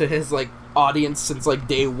shit to his, like, audience since, like,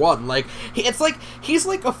 day one. Like, it's like, he's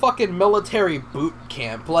like a fucking military boot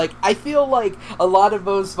camp. Like, I feel like a lot of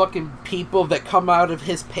those fucking people that come out of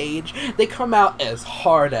his page, they come out as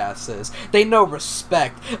hard asses. They know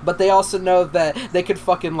respect, but they also know that they could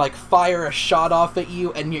fucking, like, fire a shot off at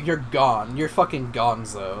you, and you're gone. You're fucking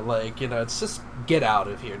gonzo. Like, it's just, get out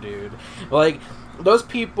of here, dude. Like... Those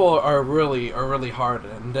people are really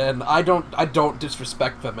hardened, and I don't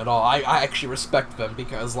disrespect them at all. I actually respect them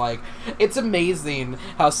because, like, it's amazing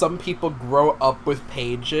how some people grow up with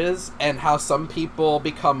pages and how some people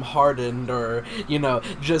become hardened, or,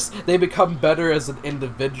 just they become better as an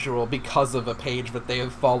individual because of a page that they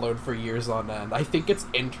have followed for years on end. I think it's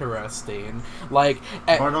interesting. Like,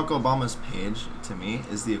 Barack Obama's page, to me,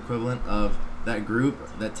 is the equivalent of that group,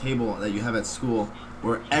 that table that you have at school,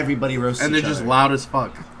 where everybody roasts And each they're just other. loud as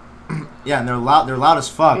fuck. Yeah, and they're loud as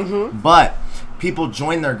fuck. Mm-hmm. But people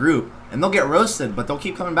join their group and they'll get roasted, but they'll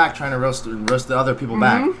keep coming back trying to roast the other people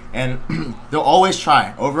back. And they'll always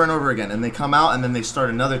try over and over again. And they come out and then they start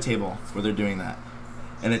another table where they're doing that.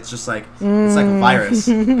 And it's just like it's like a virus.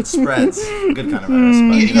 It spreads. Good kind of virus.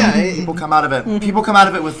 But you know, people come out of it. People come out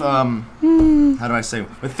of it with how do I say?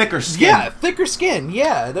 With thicker skin. Yeah, thicker skin.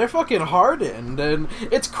 Yeah, they're fucking hardened, and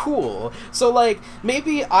it's cool. So, like,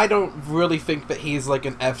 maybe I don't really think that he's like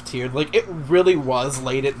an F tier. Like, it really was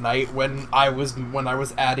late at night when I was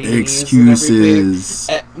adding Excuses. these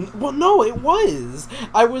and everything. Well, no, it was.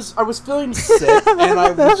 I was feeling sick, and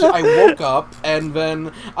I woke up, and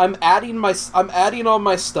then I'm adding all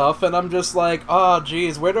my stuff, and I'm just like, oh,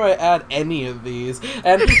 geez, where do I add any of these?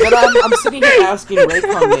 And then I'm sitting here asking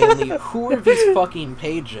Raycon mainly, who are these fucking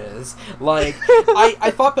pages? Like,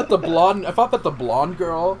 I thought that the blonde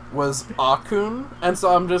girl was Akun, and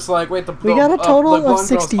so I'm just like, wait, We got a total of blonde girl's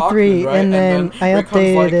 63, Akun, right? and then I Raycon's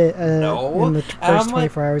updated like, it no. in the And I'm first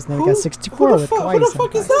 24 hours, and then we got 64 who the with fuck, Kawaii Who the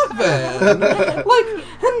fuck is that then? Like,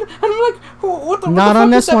 and I'm like, what the Not fuck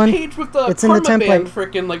on is this that one. page with the It's in the permaband template.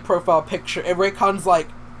 freaking like profile picture? And Raycon's like,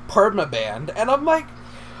 permaband, and I'm like,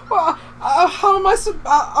 well, how am I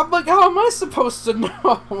supposed to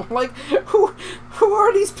know? Like, who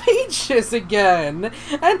are these pages again?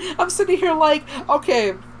 And I'm sitting here like,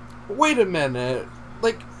 okay, wait a minute,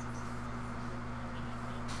 like.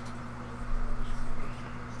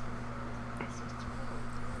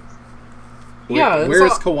 Yeah,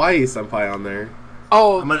 Where's so- Kawaii Senpai on there?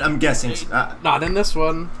 Oh, I'm guessing. not in this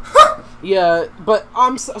one. Yeah, but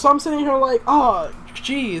I'm sitting here like, oh,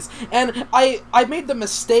 jeez, and I made the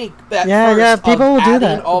mistake that Yeah, first people of will do adding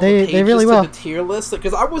that. all They the pages really to will. the tier list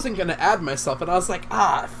because I wasn't gonna add myself, and I was like,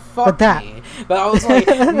 fuck But that- me. But I was like,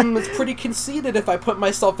 it's pretty conceited if I put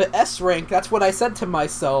myself at S rank. That's what I said to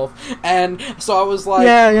myself, and so I was like,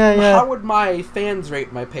 Yeah. how would my fans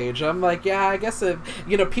rate my page? I'm like, yeah, I guess if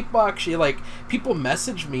people actually like people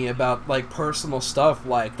message me about like personal stuff,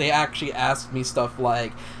 like they actually ask me stuff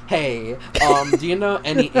like, hey, do you know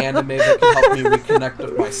any anime that can help me reconnect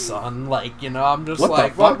with my son? Like, I'm just What the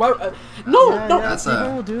like, fuck? no, Yeah, That's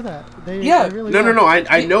people will do that. They Yeah. really No.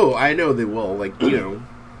 will. I know they will. Like, people.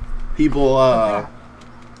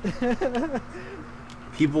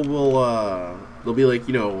 People will. They'll be like,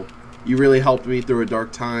 you really helped me through a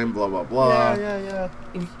dark time. Blah blah blah. Yeah.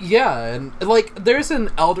 Yeah, and like there's an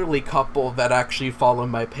elderly couple that actually follow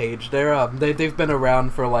my page. They've been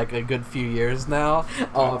around for like a good few years now.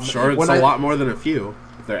 I'm sure it's when a I- lot more than a few.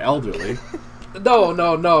 If they're elderly. No.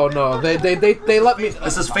 They let me.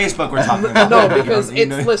 This is Facebook we're talking about. No, because You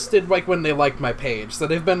know? it's listed like when they like my page, so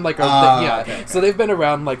they've been like okay. so they've been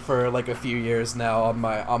around like for like a few years now on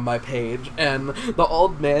my page, and the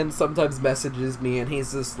old man sometimes messages me, and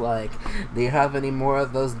he's just like, "Do you have any more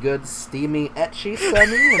of those good steamy ecchi,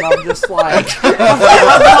 Sonny?" And I'm just like,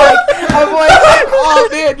 I'm like, oh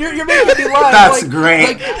man, you're making me laugh. That's Like,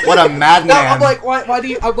 great. like- What a madman. I'm like,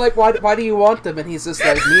 why do you want them? And he's just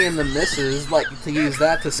like, me and the missus like to use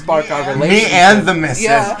that to spark our Me relationship. and the missus.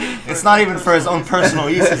 Yeah. It's not even for his own personal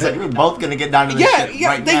use. It's like we're both gonna get down to this shit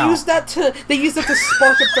right they now. use that to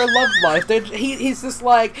spark up their love life. He's just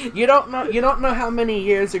like, you don't know how many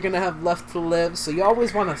years you're gonna have left to live, so you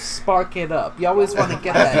always want to spark it up. You always want to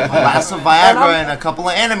get that. A glass of And Viagra I'm- and a couple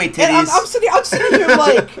of anime And titties. I'm sitting here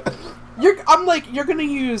like, you're gonna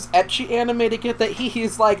use ecchi anime to get that.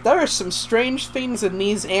 He's like, there are some strange things in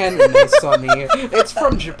these anime, Sonny. It's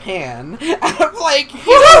from Japan. And I'm like, you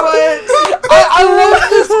know what? I love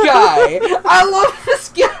this guy. I love this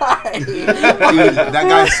guy. Dude, that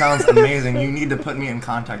guy sounds amazing. You need to put me in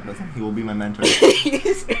contact with him. He will be my mentor.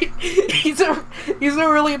 he's a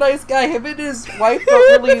really nice guy. Him and his wife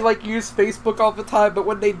don't really like use Facebook all the time, but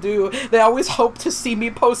when they do, they always hope to see me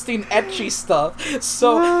posting ecchi stuff.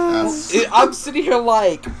 So I'm sitting here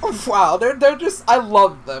like, wow, they're just, I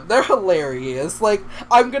love them. They're hilarious. Like,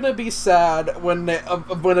 I'm gonna be sad when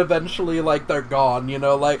eventually like they're gone,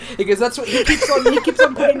 like, because that's what he keeps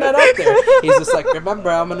on putting that out there. He's just like, remember,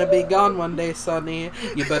 I'm gonna be gone one day, Sonny.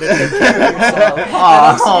 You better take care of yourself. And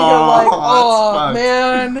I'm sitting here like,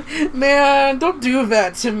 oh man, don't do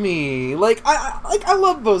that to me. Like, I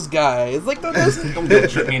love those guys. Like, those. Don't guilt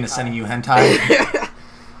trip me into sending you hentai.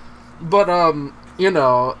 But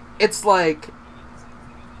it's like,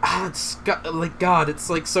 it's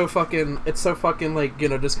like so fucking like,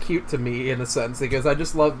 just cute to me in a sense, because I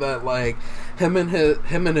just love that, like, him and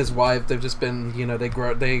his wife, they've just been,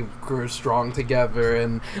 they grew strong together,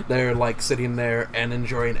 and they're like sitting there and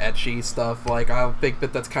enjoying ecchi stuff. Like, I think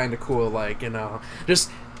that's kind of cool, like, just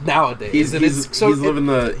nowadays. He's it's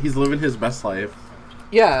living his best life.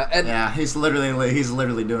 yeah, and Yeah, he's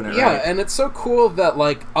literally doing it. yeah, right. and it's so cool that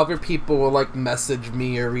like other people will like message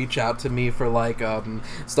me or reach out to me for like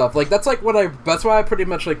stuff. Like that's why I pretty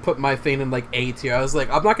much like put my thing in like A tier. I was like,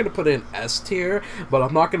 I'm not gonna put it in S tier, but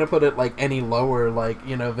I'm not gonna put it like any lower like,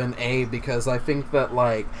 you know, than A, because I think that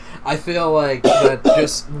like I feel like that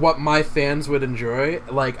just what my fans would enjoy.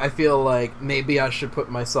 Like I feel like maybe I should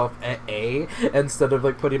put myself at A instead of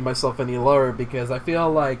like putting myself any lower, because I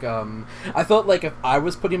feel like I felt like if I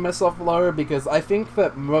was putting myself lower, because I think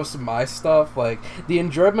that most of my stuff, like the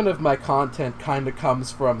enjoyment of my content kind of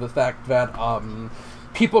comes from the fact that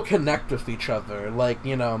people connect with each other. Like,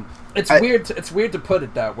 you know, it's weird to put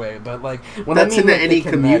it that way, but like when That's I mean in like, any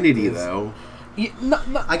community though. No,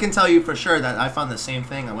 I can tell you for sure that I found the same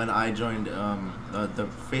thing when I joined the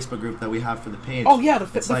Facebook group that we have for the page. oh yeah, the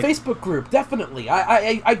like, Facebook group, definitely.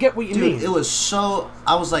 I get what you dude, mean. it was so.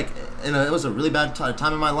 I was like, it was a really bad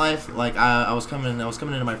time in my life. Like I was coming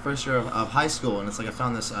into my first year of high school, and it's like I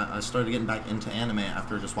found this. I started getting back into anime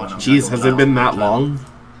after just watching. Jeez, has it been that long?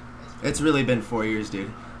 It's really been 4 years, dude.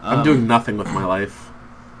 I'm doing nothing with my life.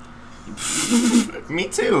 Me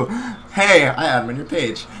too. Hey, I admin your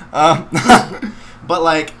page. But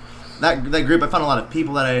like that group, I found a lot of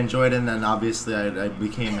people that I enjoyed, and then obviously I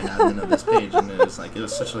became an admin of this page, and it was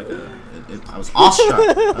such like I was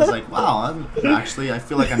awestruck. I was like, wow, I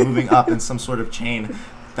feel like I'm moving up in some sort of chain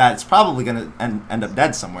that's probably gonna end up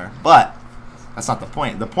dead somewhere, but that's not the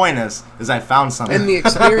point. The point is I found something. And the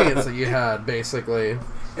experience that you had, basically.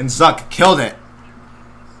 And Zuck killed it.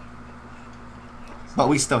 But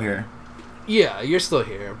we still here. Yeah, you're still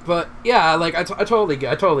here, but yeah, like I totally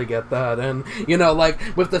get that, and you know, like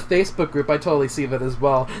with the Facebook group, I totally see that as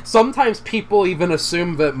well. Sometimes people even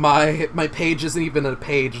assume that my page isn't even a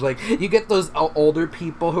page. Like you get those older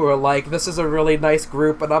people who are like, "This is a really nice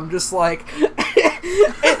group," and I'm just like,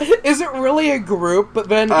 "Is it really a group?" But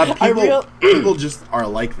then people just are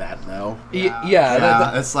like that though.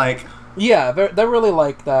 Yeah, it's like. Yeah, they're really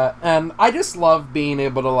like that, and I just love being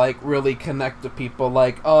able to like really connect to people.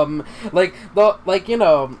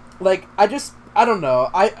 I don't know.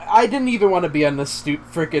 I didn't even want to be on the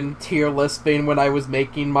freaking tier list thing when I was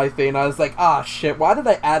making my thing. I was like, ah, shit, why did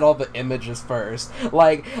I add all the images first?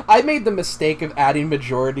 Like, I made the mistake of adding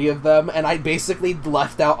majority of them, and I basically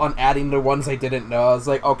left out on adding the ones I didn't know. I was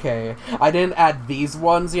like, okay, I didn't add these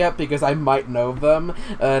ones yet because I might know them,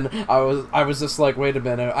 and I was just like, wait a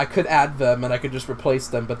minute, I could add them and I could just replace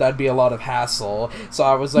them, but that'd be a lot of hassle. So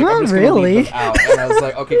I was like, I'm just gonna leave them out, and I was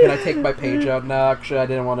like, okay, can I take my page out now? Actually, I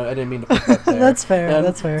didn't mean to put that there. That's fair. And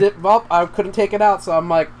that's fair. Well, I couldn't take it out, so I'm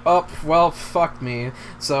like, oh, well, fuck me.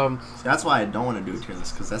 So See, that's why I don't want to do a tier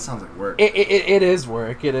list, because that sounds like work. It is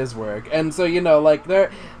work. It is work. And so, you know, like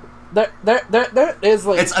there is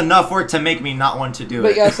like it's enough work to make me not want to do it.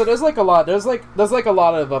 But yeah, so there's like a lot. There's like a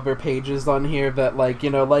lot of other pages on here that like,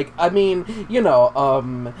 you know, like I mean, you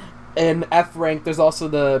know, in F rank, there's also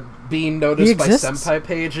the being noticed by senpai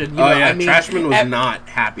page, and you know, yeah, I mean, Trashman was not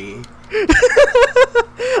happy.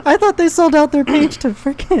 I thought they sold out their page to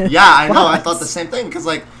freaking. Yeah, I know. I thought the same thing because,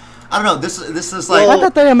 like, I don't know. This is like. I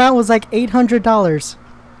thought the amount was like $800.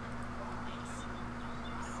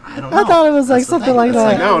 I don't know. I thought it was like something like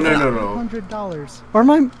that. No. $100. Or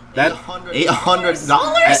my That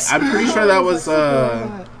 $800. I'm pretty sure that was.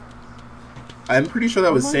 I'm pretty sure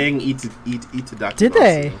that was saying Itadaki. Did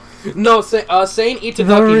they? No, saying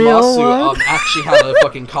Itadaki real Masu one? actually had a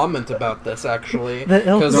fucking comment about this actually.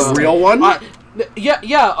 The real one? I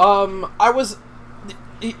was.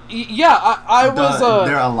 I was.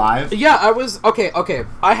 They're alive. Yeah, I was okay.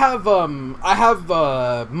 I have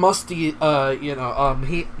Musty.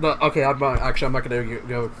 Okay, I'm not gonna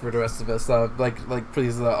go for the rest of this.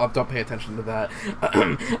 Please, don't pay attention to that.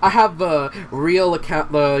 I have the real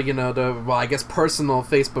account. I guess personal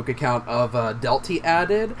Facebook account of Delty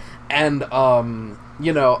added, and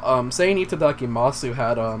saying Itadaki Masu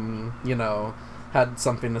had had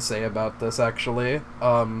something to say about this actually.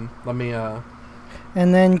 Let me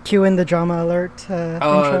And then cue in the drama alert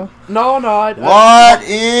intro. No. What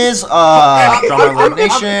is up, Drama Alert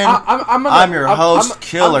Nation? I'm your host,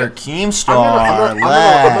 Killer Keemstar. I'm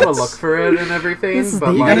gonna look for it and everything. This is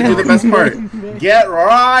But the You gotta do the best part. Get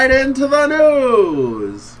right into the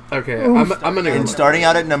news. okay, I'm gonna. And starting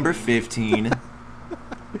out at number 15.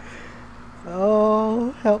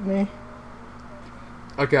 Oh, help me.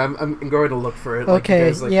 Okay, I'm going to look for it. Okay,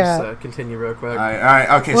 you guys, yeah. Just continue real quick. All right,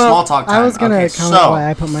 okay, Well, small talk time. I was gonna okay, comment why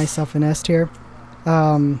I put myself in S tier.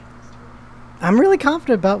 I'm really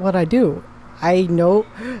confident about what I do. I know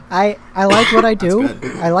I like what I do. That's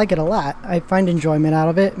good. I like it a lot. I find enjoyment out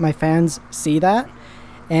of it. My fans see that.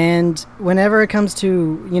 And whenever it comes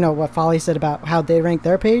to, you know, what Folly said about how they rank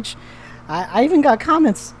their page, I even got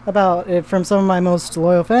comments about it from some of my most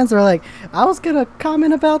loyal fans. They're like, I was going to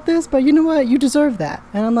comment about this, but you know what? You deserve that.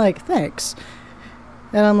 And I'm like, thanks.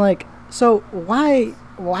 And I'm like, so why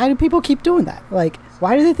do people keep doing that? Like,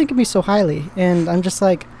 why do they think of me so highly? And I'm just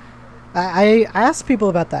like, I ask people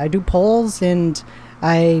about that. I do polls, and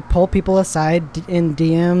I pull people aside in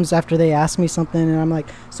DMs after they ask me something, and I'm like,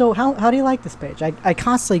 so how do you like this page? I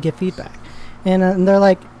constantly get feedback. And they're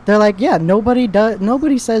like, yeah,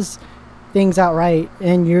 nobody says things outright,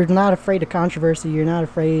 and you're not afraid of controversy, you're not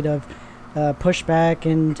afraid of pushback,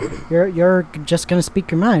 and you're just gonna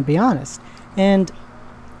speak your mind, be honest. And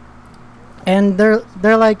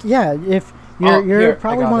they're like, yeah, if you're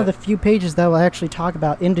probably one of the few pages that will actually talk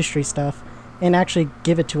about industry stuff and actually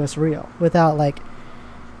give it to us real without like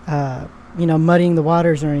muddying the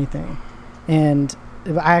waters or anything. And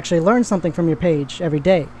I actually learn something from your page every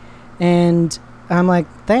day, and I'm like,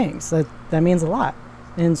 thanks, that means a lot.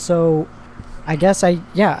 And so I guess I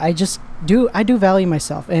do value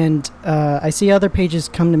myself, and I see other pages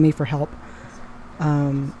come to me for help,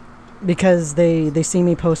 because they see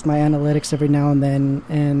me post my analytics every now and then,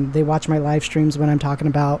 and they watch my live streams when I'm talking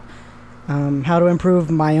about how to improve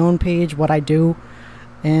my own page, what I do.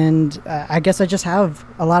 And I guess I just have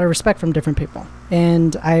a lot of respect from different people,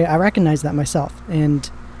 and I recognize that myself, and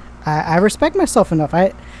I respect myself enough.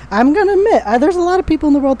 I'm gonna admit, there's a lot of people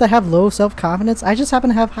in the world that have low self-confidence. I just happen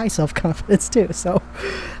to have high self-confidence too, so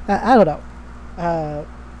I don't know.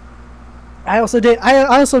 I also did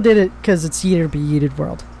it because it's yeeted or be yeeted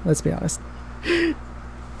world. Let's be honest.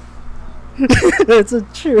 It's a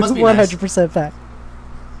true 100% fact.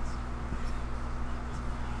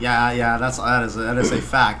 Yeah, that is a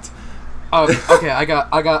fact. Okay, I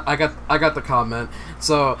got the comment.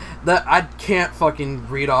 So that I can't fucking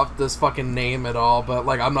read off this fucking name at all, but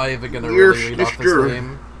like I'm not even gonna really read off this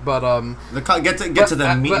name. But get to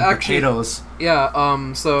the meat and potatoes.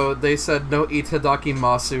 Yeah, so they said no Itadaki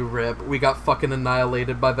Masu rip. We got fucking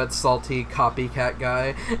annihilated by that salty copycat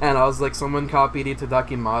guy. And I was like, someone copied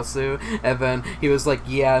Itadaki Masu, and then he was like,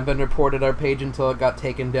 yeah, and then reported our page until it got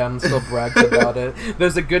taken down and still bragged about it.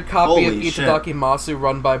 There's a good copy of Itadaki Masu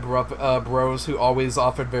run by bros who always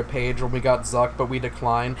offered their page when we got Zuck, but we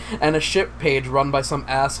declined. And a ship page run by some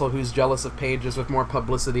asshole who's jealous of pages with more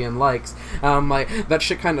publicity and likes. Like, that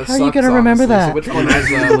shit kind of sucks. How are you gonna remember that? So which one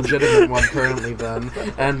is a legitimate one currently then?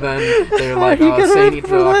 And then they're like, saying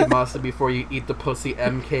Itadaki Masu before you eat the pussy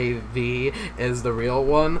MKV is the real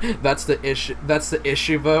one. That's the issue. That's the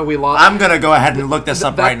issue, though. We lost. I'm gonna go ahead and look this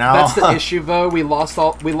up right now. That's the issue, though. We lost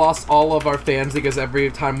all of our fans because every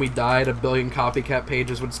time we died, a billion copycat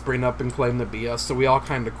pages would spring up and claim to be us. So we all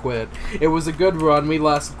kind of quit. It was a good run. We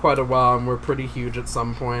lasted quite a while, and we're pretty huge at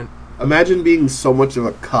some point. Imagine being so much of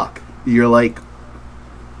a cuck. You're like,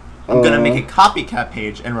 I'm gonna make a copycat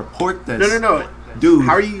page and report this. No, dude.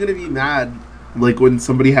 How are you gonna be mad? Like when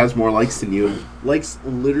somebody has more likes than you? Likes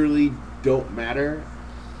literally don't matter.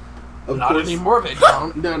 Of not course, anymore. They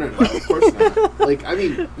don't. No. Of course not. Like, I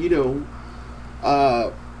mean,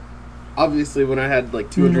 obviously when I had like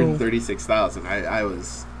 236,000, I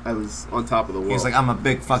was on top of the world. He's like, I'm a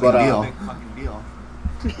big fucking deal.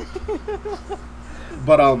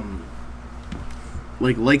 But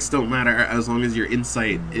like likes don't matter as long as your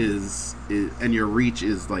insight is and your reach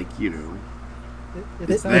is like,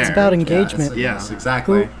 it's about engagement. Yes,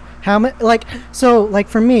 exactly. How much? Like, so, like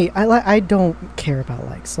for me, I don't care about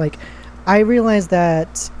likes. Like, I realize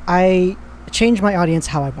that I change my audience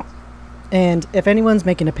how I want. And if anyone's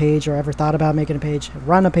making a page or ever thought about making a page,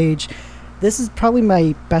 run a page, this is probably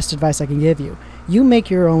my best advice I can give you. You make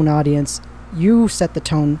your own audience. You set the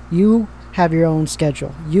tone. You have your own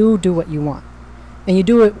schedule. You do what you want. And you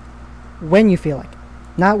do it when you feel like it,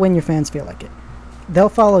 not when your fans feel like it. They'll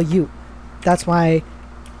follow you. That's why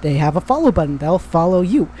they have a follow button. They'll follow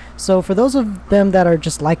you. So for those of them that are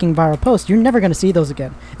just liking viral posts, you're never going to see those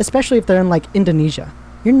again, especially if they're in like Indonesia.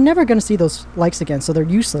 You're never going to see those likes again, so they're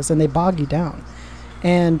useless and they bog you down.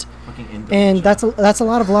 And that's a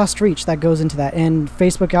lot of lost reach that goes into that. And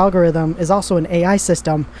Facebook algorithm is also an AI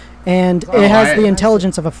system, and it has the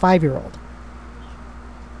intelligence of a 5-year-old.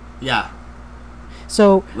 Yeah.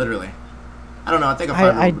 So literally, I don't know. I think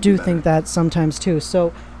I do think that sometimes too.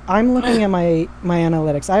 So I'm looking at my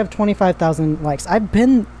analytics. I have 25,000 likes. I've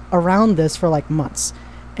been around this for like months,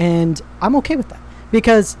 and I'm okay with that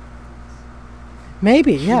because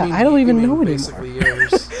maybe I don't even know anymore.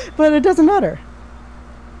 But it doesn't matter.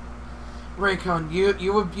 Raycon,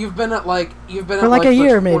 you've been at for like a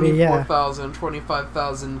year, maybe 24,000,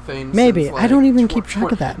 25,000 fans. Maybe since, like, I don't even keep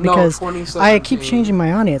track of that because I keep changing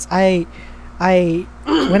my audience. I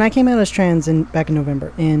when I came out as trans back in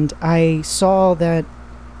November, and I saw that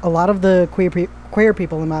a lot of the queer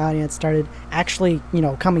people in my audience started actually,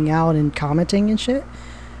 coming out and commenting and shit.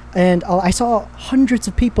 And I saw hundreds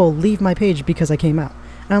of people leave my page because I came out.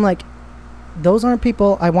 And I'm like, those aren't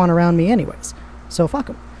people I want around me anyways. So fuck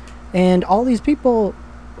them. And all these people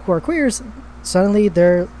who are queers, suddenly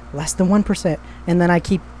they're less than 1%. And then I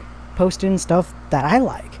keep posting stuff that I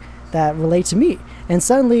like, that relate to me. And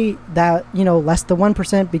suddenly that, less than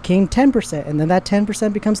 1% became 10%. And then that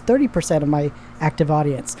 10% becomes 30% of my active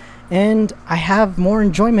audience. And I have more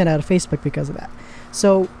enjoyment out of Facebook because of that.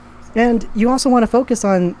 So, and you also want to focus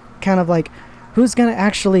on kind of like who's going to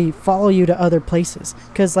actually follow you to other places.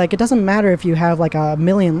 Because, like, it doesn't matter if you have, like, 1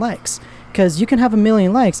 million likes. Because you can have 1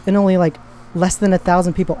 million likes and only, like, less than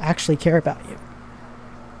 1,000 people actually care about you.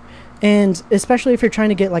 And especially if you're trying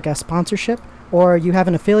to get, like, a sponsorship or you have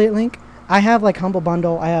an affiliate link. I have, like, Humble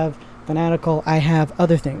Bundle. I have Fanatical. I have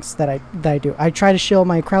other things that I do. I try to shill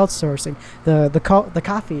my crowdsourcing, the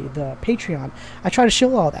coffee, the Patreon. I try to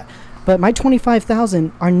shill all that. But my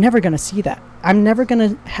 25,000 are never going to see that. I'm never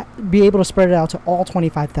going to be able to spread it out to all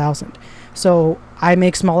 25,000. So I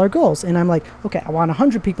make smaller goals. And I'm like, okay, I want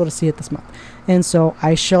 100 people to see it this month. And so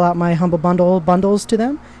I shill out my Humble Bundle bundles to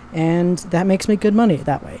them. And that makes me good money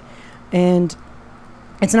that way. And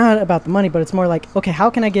it's not about the money, but it's more like, okay, how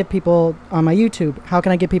can I get people on my YouTube? How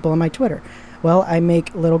can I get people on my Twitter? Well, I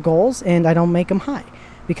make little goals and I don't make them high.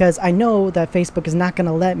 Because I know that Facebook is not going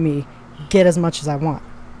to let me get as much as I want.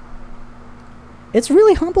 It's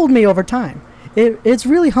really humbled me over time. It's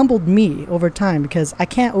really humbled me over time because I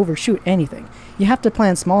can't overshoot anything. You have to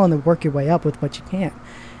plan small and then work your way up with what you can.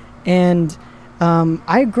 And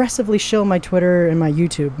I aggressively show my Twitter and my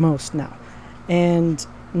YouTube most now. And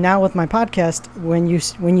now with my podcast, when you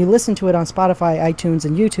listen to it on Spotify, iTunes,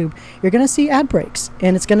 and YouTube, you're going to see ad breaks.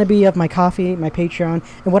 And it's going to be of my coffee, my Patreon,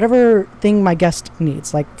 and whatever thing my guest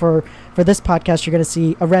needs. Like for this podcast, you're going to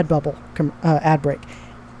see a Redbubble ad break.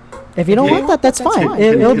 If you don't want that, that's fine.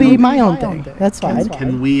 It'll be my own thing. That's fine.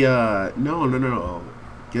 Can we, no.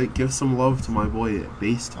 Give some love to my boy,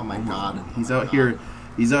 Based. Oh my God. He's out here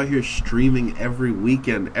streaming every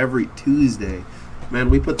weekend, every Tuesday. Man,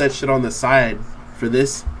 we put that shit on the side for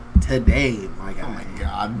this today, my guy. Oh my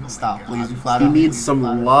God. Stop, please. You flat He out. needs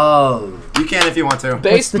some love. You can if you want to.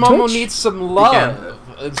 Based the Momo Twitch? needs some love.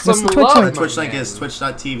 Some the Twitch love. link? The Twitch link is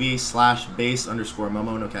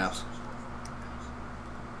twitch.tv/base_Momo, no caps.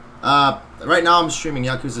 Right now I'm streaming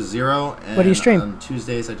Yakuza 0, and what do you stream? On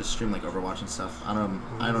Tuesdays I just stream like Overwatch and stuff. I don't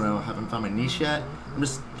know, I haven't found my niche yet. I'm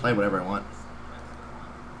just playing whatever I want.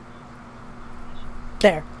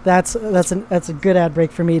 There. That's a good ad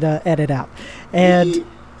break for me to edit out. And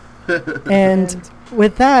and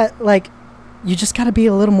with that, like, you just got to be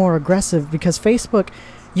a little more aggressive because Facebook,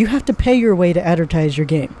 you have to pay your way to advertise your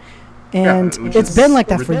game. And it's been like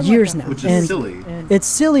that for years now. Which and is silly. It's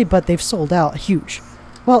silly, but they've sold out huge.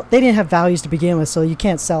 Well, they didn't have values to begin with, so you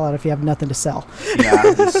can't sell out if you have nothing to sell.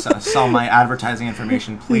 Yeah, just sell my advertising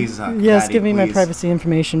information, please. Yes, Daddy, give me my please. privacy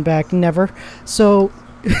information back. Never. So,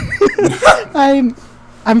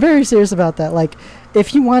 I'm very serious about that. Like,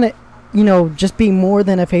 if you want to, just be more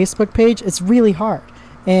than a Facebook page, it's really hard,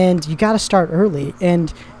 and you got to start early,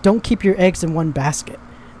 and don't keep your eggs in one basket.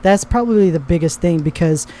 That's probably the biggest thing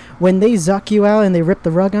because when they zuck you out and they rip the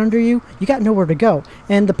rug under you, you got nowhere to go.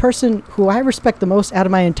 And the person who I respect the most out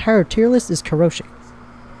of my entire tier list is Karoshi.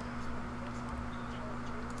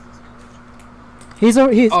 He's a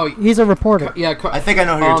reporter. I think I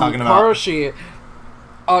know who you're talking about.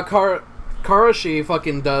 Karoshi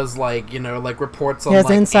fucking does like reports on he has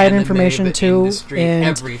like inside anime, information the too, industry, and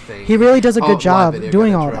everything. he really does a good Live job video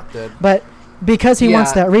doing got all that. interrupted. But because he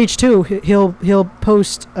wants that reach too, he'll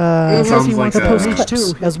post Sounds like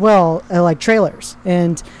clips as well, like trailers,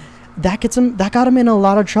 and that got him in a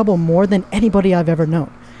lot of trouble more than anybody I've ever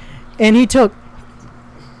known. And he took.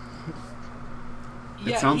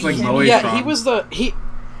 It sounds like Moetron. Moetron. Yeah, he was the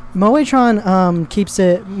Moetron keeps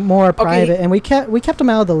it more private, and we kept him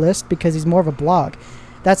out of the list because he's more of a blog.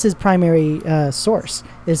 That's his primary source.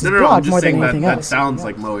 Is his blog more than anything else. That sounds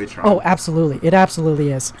like Moetron. Oh, absolutely! It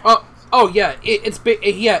absolutely is. Oh yeah, it's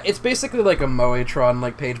basically like a Moetron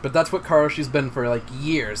like page, but that's what Karoshi's been for like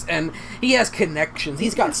years, and he has connections.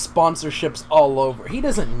 He's got sponsorships all over. He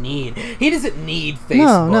doesn't need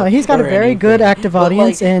Facebook. No, he's got a very anything. good active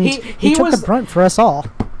audience, and he took was, the brunt for us all.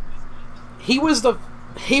 He was the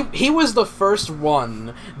first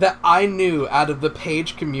one that I knew out of the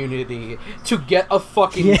page community to get a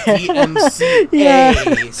fucking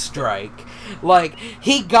DMCA strike. Like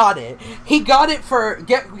he got it. He got it for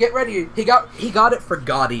get ready. He got it for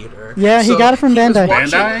God Eater. Yeah, he got it from Bandai.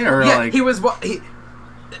 Bandai or yeah, like he was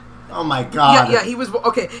Oh my god. Yeah, he was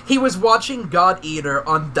okay. He was watching God Eater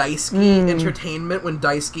on Daisuke Entertainment when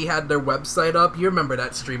Daisuke had their website up. You remember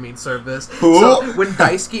that streaming service? Who? So when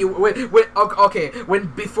Daisuke, when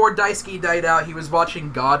before Daisuke died out, he was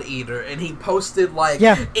watching God Eater, and he posted like,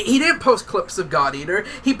 he didn't post clips of God Eater.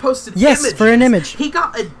 He posted images. For an image. He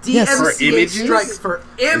got a Yes. DMCA strike for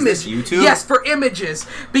images. YouTube? Yes, for images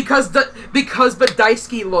because the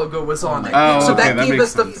Daisuke logo was on it. Oh, so okay, that that gave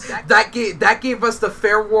makes us sense. that gave us the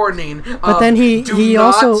fair warning. But then he do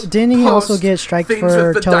also not didn't he also post get striked things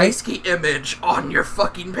for with the Toei? Daisuke image on your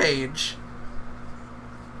fucking page.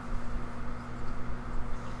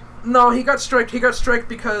 No, he got striked. He got striked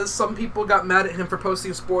because some people got mad at him for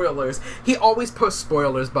posting spoilers. He always posts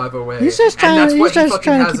spoilers, by the way. He's just and that's trying. what He's he just fucking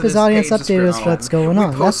trying to has keep in his audience page updated with description. what's going We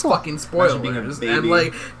on. post That's all. fucking Imagine being a spoilers, baby. and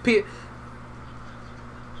like,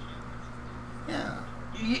 Yeah.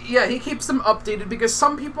 yeah, he keeps them updated because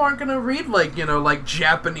some people aren't gonna read like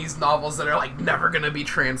Japanese novels that are like never gonna be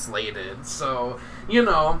translated. So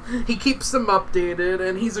he keeps them updated,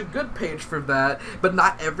 and he's a good page for that. But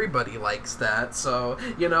not everybody likes that. So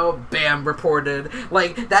Bam reported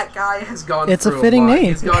like that guy has gone. It's a through fitting lot. name.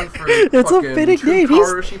 He's gone through. It's a fucking fitting True name.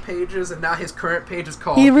 Karoshi pages, and now his current page is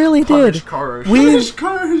called. He really Punish did. Karoshi.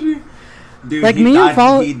 We- Dude, Like, he me and died,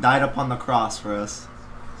 Folly- he died upon the cross for us.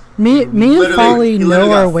 Me and Literally- Folly he know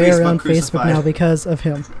literally our got way Facebook around Facebook crucified. now because of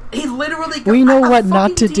him. He literally. We know got what a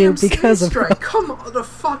not to fucking do DMCA because of strike. him. Come the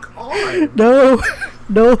fuck on. No,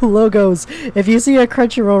 no logos. If you see a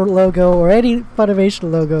Crunchyroll logo or any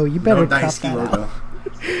Funimation logo, you better No crop Daisuke that logo.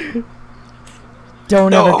 out. Don't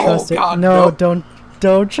No, ever trust it. God, no, no.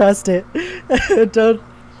 don't trust it. Don't.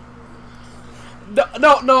 No,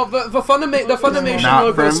 the Funimation Not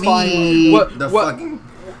logo for is fine. me. The What? fucking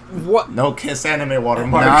What? no kiss anime not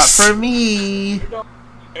watermarks. for me.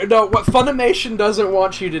 No, what Funimation doesn't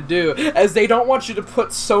want you to do is they don't want you to put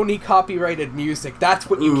Sony copyrighted music. That's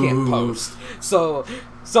what you can't Ooh. post.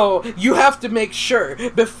 So you have to make sure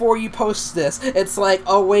before you post this. It's like,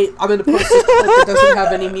 oh wait, I'm gonna post this clip that doesn't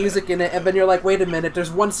have any music in it, and then you're like, wait a minute,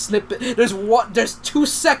 there's one snippet, there's 2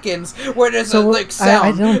 seconds where there's So a sound.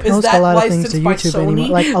 I don't Is post that a lot of things to licensed by YouTube Sony? anymore.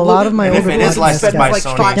 Like a lot of my And if older it is podcasts licensed by got like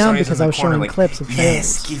Sony, taken down Sony's in because the I was corner showing like, clips of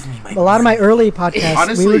yes, trailers. give me my A lot of my early podcasts,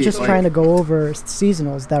 Honestly, we were just like- trying to go over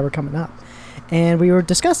seasonals that were coming up. And we were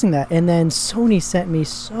discussing that. And then Sony sent me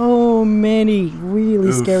so many really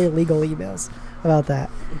Oof. scary legal emails about that.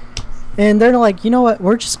 And they're like, you know what?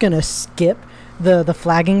 We're just going to skip the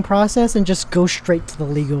flagging process and just go straight to the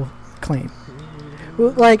legal claim.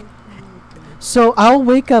 Like, so I'll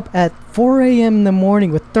wake up at 4 a.m. in the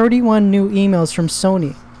morning with 31 new emails from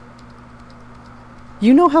Sony.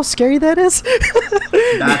 You know how scary that is?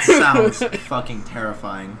 That sounds fucking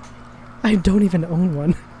terrifying. I don't even own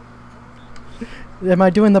one. Am I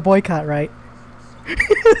doing the boycott right?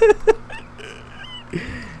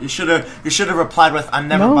 You should have replied with, "I'm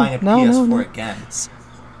never No, buying a no, PS4 no. again."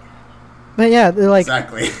 But yeah, they're like,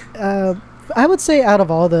 Exactly. I would say out of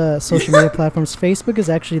all the social media platforms, Facebook is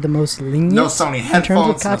actually the most lenient No Sony in terms of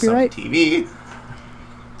headphones, no Sony copyright. TV.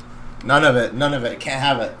 None of it. Can't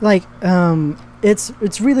have it. Like,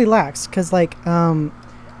 it's really lax because like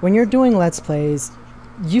when you're doing Let's Plays,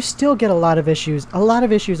 you still get a lot of issues on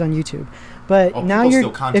YouTube. But Oh, now people you're steal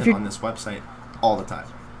if content you on this website all the time.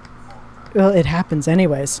 well, it happens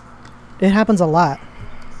anyways. It happens a lot.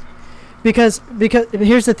 Because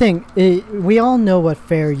here's the thing, we all know what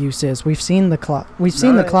fair use is. We've seen the clause.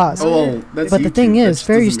 Oh, that's But the YouTube. thing That is, just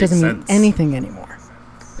fair use doesn't make mean sense. anything anymore.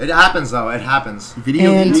 It happens though. It happens.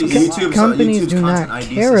 Video And games. YouTube's- companies YouTube's do not content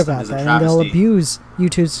ID care system about is a that, and they'll travesty. abuse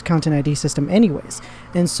YouTube's content ID system anyways.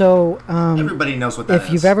 And so, Everybody knows what that is.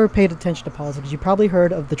 if you've ever paid attention to politics, you probably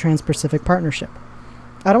heard of the Trans-Pacific Partnership.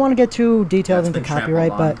 I don't want to get too detailed That's into been trampled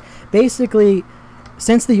copyright, on. but basically,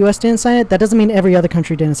 since the U.S. didn't sign it, that doesn't mean every other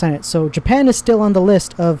country didn't sign it. So Japan is still on the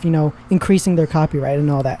list of, increasing their copyright and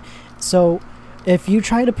all that. So if you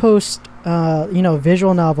try to post,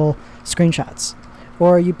 visual novel screenshots,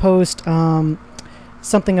 or you post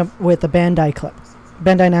something with a Bandai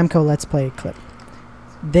Namco Let's Play clip,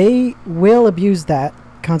 they will abuse that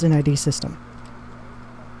content ID system.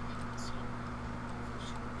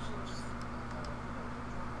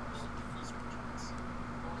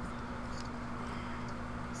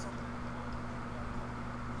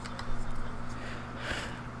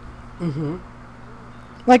 Mm-hmm.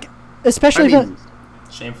 Like, especially I mean,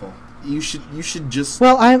 Shameful. you should just.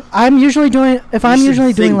 Well, I'm usually doing I'm you should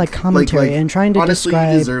usually doing think, like commentary and trying to honestly,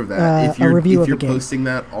 describe you deserve that. If you're, a review if you're of a game. posting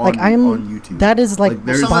that on, Like I'm on YouTube, that is like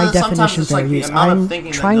there's- by Sometimes definition it's like fair the use. amount of I'm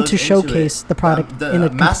thinking that trying goes to into showcase it, the product the in a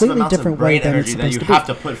massive completely amounts of different way brain than it's energy that supposed you to be. have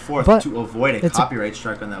to put forth But to avoid a it's a- copyright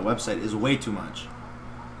strike on that website is way too much.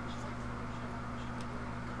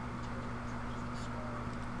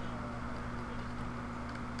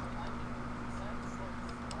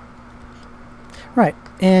 Right,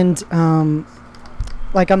 and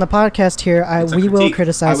like on the podcast here, It's a we will critique. I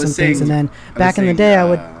criticize was some things, saying- and then I was back in the saying, day, I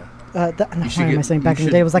would. you should Why am I get- saying you back in the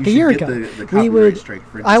should- day? It was like a you year should get ago. the We copyright would.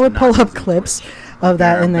 strike for I just would not pull up using clips Twitch. of There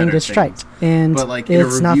that, are and then better get striked, things. and But, like, in a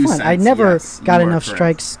it's not review fun. I sense, never yes, got you are enough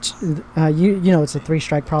correct. strikes. You know it's a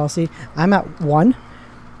 3-strike policy. I'm at 1,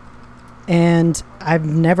 and I've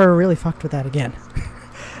never really fucked with that again.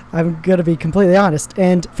 I'm gonna be completely honest.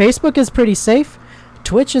 And Facebook is pretty safe.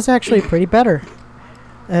 Twitch is actually pretty better,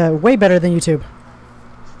 way better than YouTube.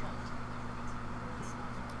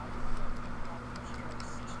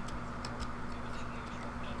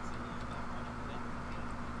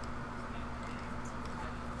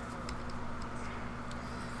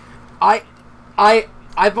 I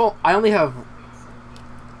only have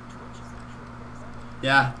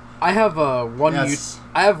Yeah. I have one Yes.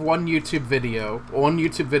 I have one YouTube video on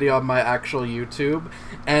my actual YouTube,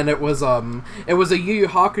 and it was a Yu Yu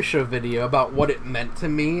Hakusho video about what it meant to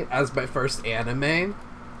me as my first anime.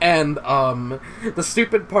 And the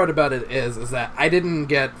stupid part about it is that I didn't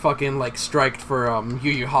get fucking like striked for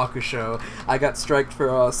Yu Yu Hakusho. I got striked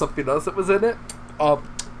for something else that was in it.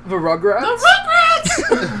 The Rugrats.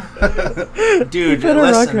 Dude, Put a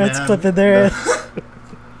listen, Rugrats man. clip in there.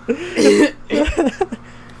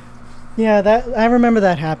 Yeah, that I remember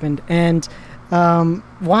that happened, and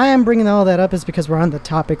why I'm bringing all that up is because we're on the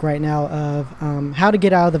topic right now of how to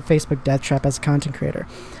get out of the Facebook death trap as a content creator,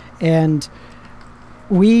 and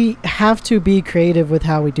we have to be creative with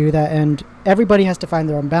how we do that, and everybody has to find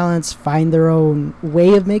their own balance, find their own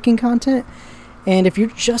way of making content. And if you're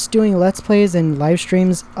just doing Let's Plays and live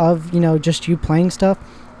streams of, just you playing stuff,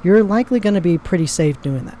 you're likely going to be pretty safe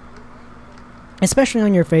doing that. Especially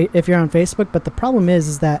on your if you're on Facebook. But the problem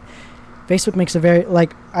is that Facebook makes it very,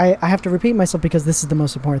 I have to repeat myself because this is the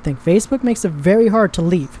most important thing. Facebook makes it very hard to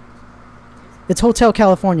leave. It's Hotel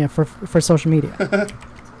California for social media.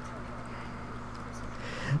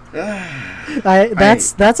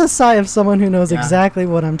 That's a sigh of someone who knows exactly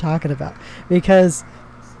what I'm talking about, because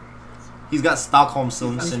He's got Stockholm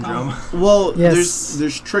syndrome. Well, Yes.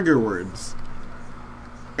 there's trigger words.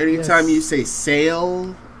 Anytime you say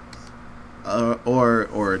sale,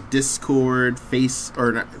 or Discord,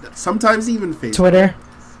 or not, sometimes even Facebook,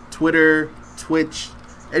 Twitter, Twitch,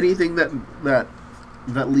 anything that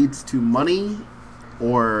leads to money,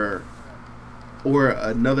 or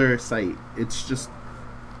another site. It's just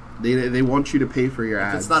they want you to pay for your If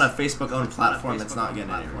ads. it's not a Facebook-owned platform, it's not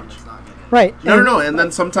getting any reach. right? No, and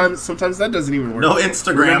then sometimes that doesn't even work. No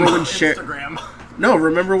Instagram. Remember when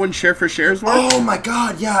remember when Share for Shares worked? Oh my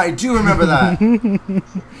god, yeah, I do remember that.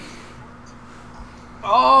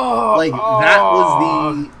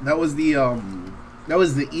 That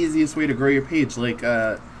was the easiest way to grow your page. Like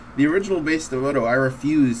the original Base Devoto, I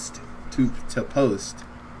refused to post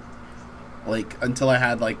until I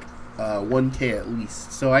had 1K at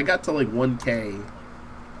least. So I got to 1K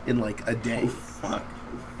in a day. Fuck.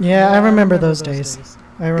 Yeah, I remember those days.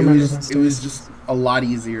 I remember those days. It was just a lot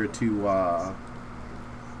easier to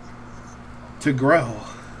grow.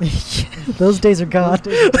 Those days are gone.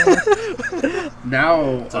 Now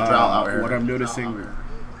It's a drought out here. what I'm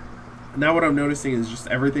noticing is just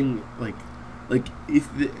everything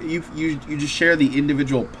if you just share the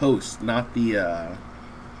individual post, not the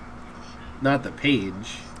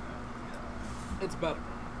page. It's better.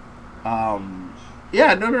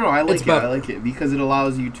 Yeah, no, I like It's it. better. I like it because it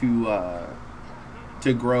allows you to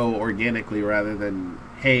grow organically rather than,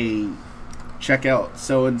 hey, check out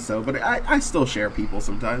so and so. But I still share people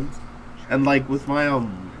sometimes, and with my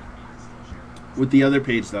with the other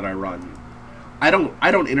page that I run, I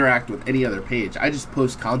don't interact with any other page. I just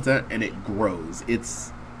post content and it grows.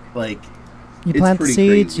 It's You it's plant the pretty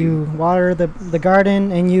seeds, crazy. you water the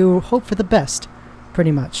garden, and you hope for the best,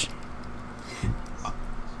 pretty much.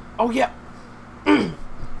 Oh yeah.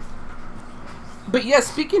 But yeah,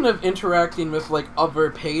 speaking of interacting with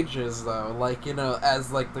other pages though, as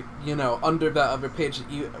the under that other page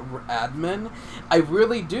that you admin, I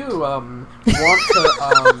really do want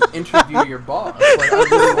to interview your boss. I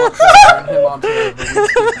really want to turn him onto the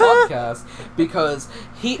Weekly podcast because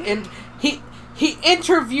he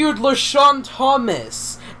interviewed LaShawn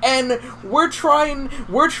Thomas and we're trying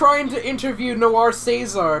to interview Noir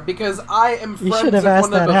Cesar because I am friends with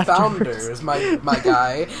one of the founders, my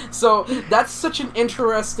guy. So that's such an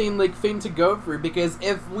interesting like thing to go through, because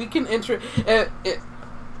if we can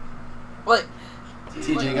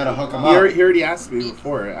TJ, you gotta hook him up. He already asked me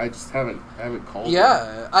before. I just haven't called him.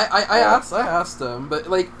 Yeah, I asked him, but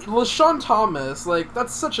like LeSean Thomas, like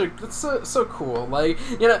that's so cool. Like,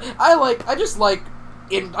 you know, I just like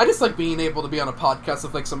being able to be on a podcast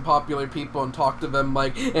with like some popular people and talk to them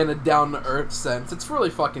like in a down to earth sense. It's really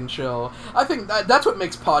fucking chill. I think that's what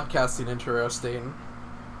makes podcasting interesting.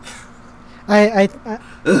 I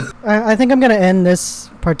think I'm gonna end this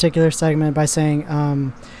particular segment by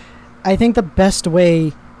saying I think the best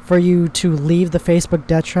way for you to leave the Facebook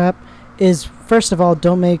death trap is, first of all,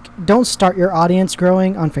 don't start your audience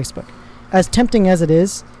growing on Facebook. As tempting as it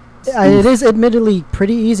is admittedly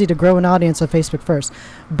pretty easy to grow an audience on Facebook first,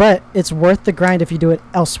 but it's worth the grind if you do it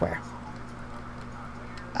elsewhere.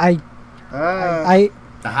 The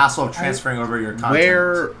hassle of transferring over your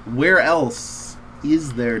content. Where else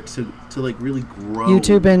is there to like really grow?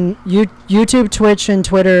 YouTube, Twitch, and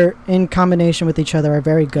Twitter in combination with each other are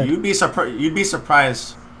very good. You'd be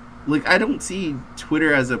surprised. Like, I don't see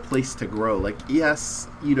Twitter as a place to grow. Like, yes,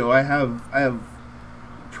 you know, I have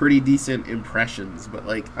pretty decent impressions, but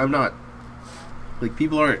like I'm not, like,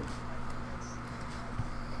 people aren't.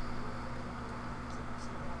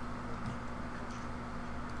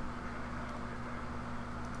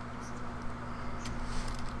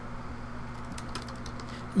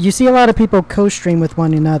 You see a lot of people co-stream with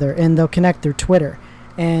one another, and they'll connect through Twitter,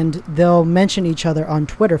 and they'll mention each other on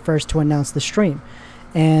Twitter first to announce the stream,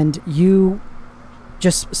 and you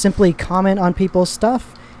just simply comment on people's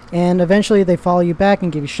stuff, and eventually they follow you back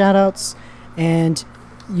and give you shout-outs, and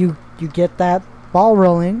you get that ball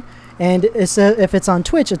rolling. And if it's on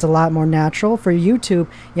Twitch, it's a lot more natural. For YouTube,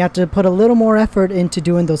 you have to put a little more effort into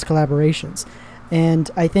doing those collaborations, and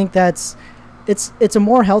I think it's a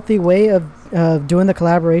more healthy way of doing the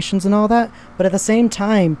collaborations and all that, but at the same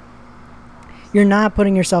time, you're not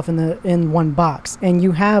putting yourself in one box, and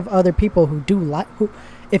you have other people who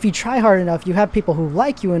if you try hard enough, you have people who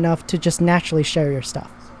like you enough to just naturally share your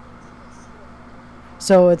stuff.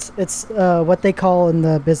 So it's what they call in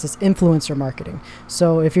the business influencer marketing.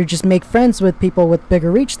 So if you just make friends with people with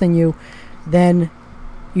bigger reach than you, then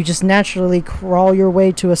you just naturally crawl your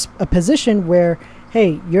way to a position where,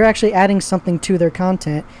 hey, you're actually adding something to their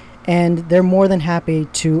content, and they're more than happy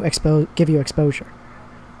to give you exposure.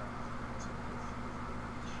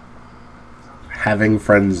 Having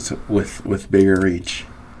friends with bigger reach.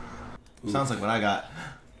 Sounds like what I got.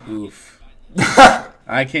 Oof.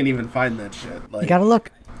 I can't even find that shit. Like, You gotta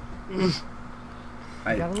look.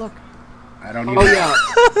 I Gotta look. don't even. Oh yeah.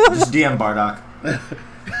 Just DM Bardock.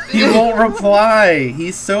 He won't reply.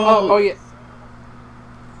 He's so. Oh yeah.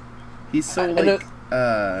 He's so I know-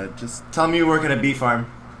 like just. Tell me you work at a bee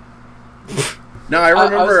farm. No, I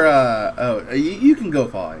remember. You can go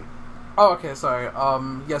follow. Oh, okay, sorry.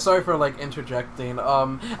 Yeah, sorry for, like, interjecting.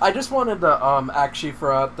 I just wanted to, actually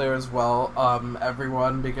throw out there as well,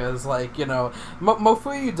 everyone, because, like, you know,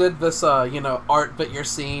 Mofui did this, you know, art that you're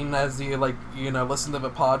seeing as you, like, you know, listen to the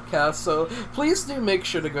podcast, so please do make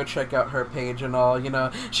sure to go check out her page and all, you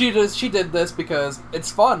know. She did this because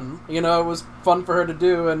it's fun, you know, it was fun for her to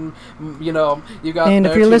do, and, you know, you got And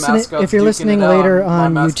if you're listening later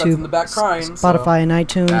on YouTube, in the back crying, Spotify, and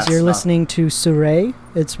iTunes, That's you're not- listening to Surrey.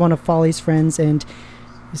 It's one of Folly's friends, and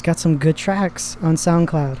he's got some good tracks on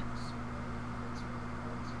SoundCloud.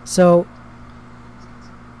 So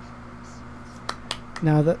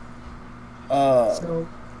now that so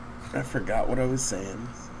I forgot what I was saying.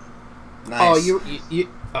 Nice. Oh, you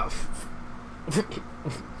but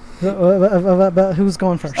who's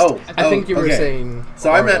going first? I think you were okay. saying. So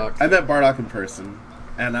Bardock. I met Bardock in person,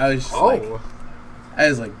 and I was just I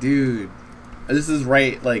was like, dude, this is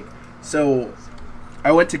right. Like, so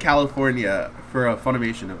I went to California for a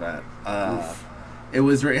Funimation event. It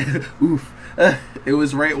was right. Oof. It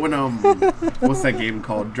was right when what's that game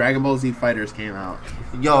called? Dragon Ball Z Fighters came out.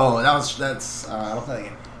 Yo, that's I don't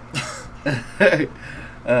play that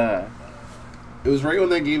game. It was right when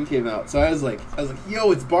that game came out. So I was like,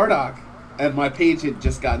 yo, it's Bardock, and my page had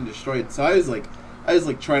just gotten destroyed. So I was like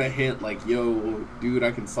trying to hint, like, yo, dude, I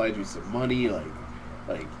can slide you some money, like.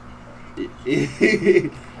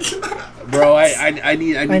 Bro, I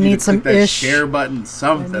need you to some click that ish. share button,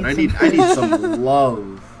 something. I need some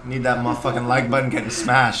love. Need that motherfucking like button getting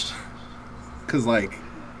smashed. Cause like,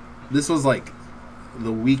 this was like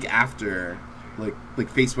the week after, like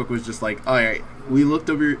Facebook was just like, all right, we looked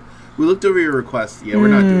over your request. Yeah, we're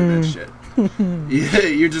not doing that shit. Yeah,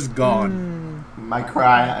 you're just gone. My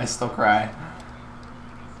cry. I still cry.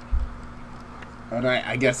 And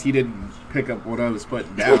I guess he didn't pick up what I was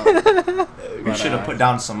putting down. We should have put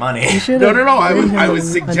down some money. should've No, I written was- I him was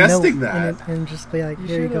a suggesting note that. and just be like,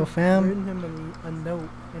 here you go, fam. Written him a note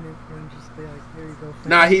and just be like, here you go, fam.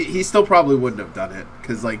 Nah, he still probably wouldn't have done it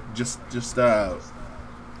because like just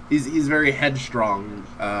he's very headstrong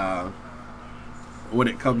when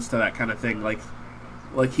it comes to that kind of thing. Like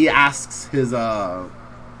he asks his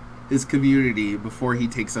community before he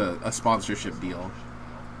takes a sponsorship deal,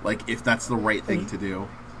 like if that's the right thing to do.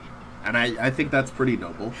 And I think that's pretty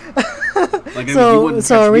noble. Like, I mean, you wouldn't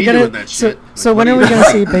catch are we me gonna? doing that shit. So when are we gonna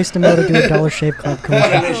see Based in Moto do a Dollar Shave Club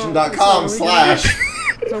commercial? Animation.com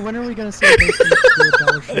 / So when are we gonna see Based in Moto do a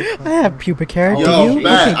Dollar Shave Club? I have pubic hair. Do Yo, you?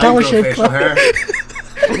 bet. Okay, I Dollar grow Shave facial Club. hair.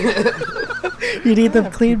 You need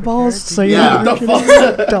them clean balls, so you Yeah. don't What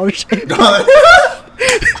the Dollar Shave.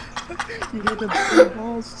 You need them clean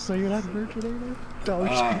balls, so you're not virginating. Dollar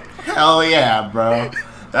Shave. Hell yeah, bro.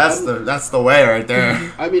 That's the way right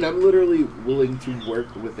there. I mean, I'm literally willing to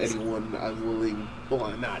work with anyone. I'm willing. Well,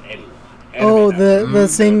 not anyone. Oh, the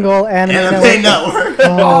single anime Anime network. Network.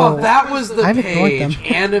 Oh, that was the I've ignored page.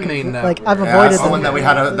 them. Anime Network. Like I've Yeah, avoided that's the them. one that we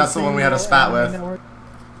had a. That's the one we had a spat with.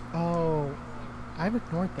 Oh, I've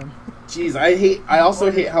ignored them. Jeez, I also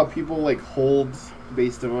hate how people like hold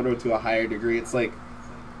Based in Moto to a higher degree. It's like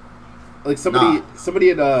somebody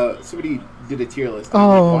did a tier list. I'm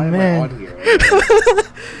Oh, like, why man. am I on here?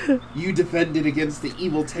 Like, you defended against the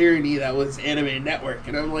evil tyranny that was Anime Network,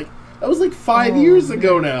 and I'm like, that was like 5 years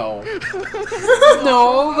ago now.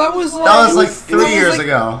 No, that was like... That was like it 3 years like-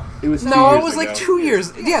 ago. It was 2 No, years it was like ago. 2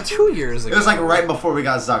 years. Yeah, 2 years ago. It was like right before we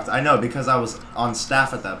got zucked. I know because I was on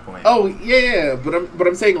staff at that point. Oh yeah, but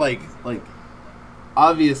I'm saying like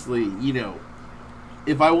obviously, you know,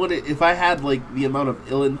 if I had like the amount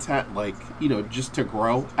of ill intent, like, you know, just to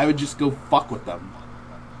grow, I would just go fuck with them.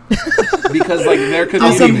 Because like their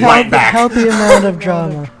I'll Some be community, right back. healthy amount of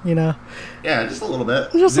drama, you know. Yeah, just a little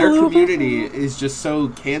bit. Just a their little bit. community is just so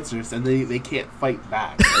cancerous, and they can't fight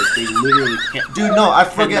back. Like, they literally can't. Dude, no, I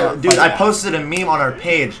cannot forget. Dude, fight I back. posted a meme on our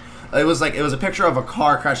page. It was a picture of a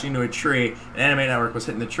car crashing into a tree, and Anime Network was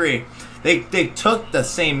hitting the tree. They took the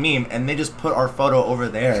same meme and they just put our photo over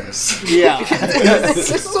theirs. Yeah. That's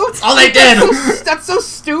just so... all they did. That's so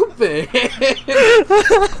stupid.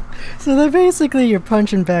 So they're basically your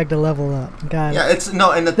punching bag to level up. Got it. Yeah, it's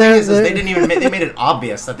no, and the thing They're- is they they're- didn't even they made it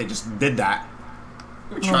obvious that they just did that.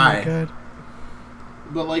 Oh my Try. god.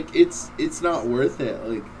 But like it's not worth it.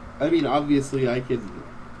 Like, I mean, obviously I could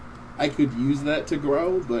use that to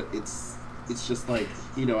grow, but it's just like,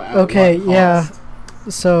 you know, at Okay, what yeah.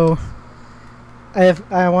 cost? So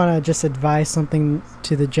I want to just advise something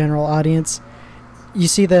to the general audience. You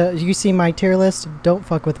see my tier list? Don't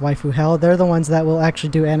fuck with Waifu Hell. They're the ones that will actually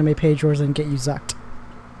do anime page wars and get you zucked.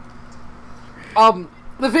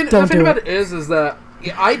 The thing Don't do about it. it is that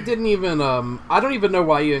I didn't even I don't even know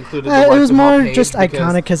why you included the It was Waifu Hell more page just because-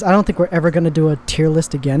 iconic because I don't think we're ever going to do a tier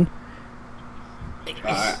list again.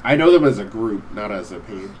 I know them as a group, not as a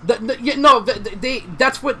page.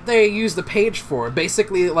 That's what they use the page for.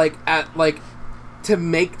 Basically, to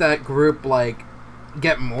make that group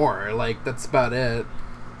get more. That's about it.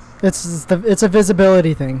 It's a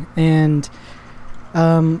visibility thing, and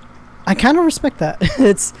I kind of respect that.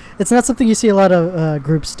 It's not something you see a lot of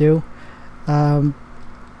groups do. But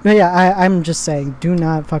yeah, I'm just saying, do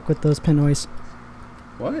not fuck with those Pinoys.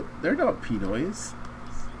 What? They're not Pinoys.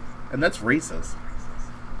 And that's racist.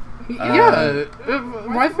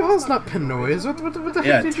 Waifu Hell's not Pinoys. What the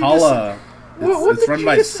Yeah, heck did Tala. you just... What It's did run you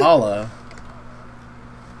by just say? Tala.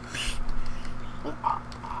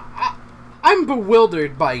 I'm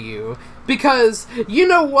bewildered by you because you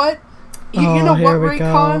know what? You know here what, we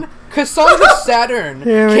Raycon? go. Cassandra Saturn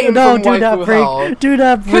came No, from do not Waifu break. Hell. Do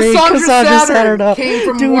not break. Cassandra Saturn Saturn up. came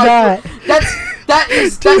from Do Waifu. not. That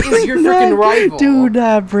is your freaking rival. Do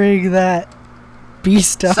not bring that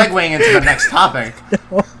beast up. Segueing into the next topic.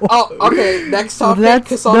 Oh, okay. Next topic. That's-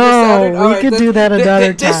 Cassandra no, Saturn. we Alright, could do that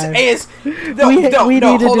another time. This is We need to hold do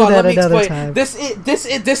on, that let me another explain. time. This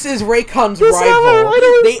is Raycon's This rival. I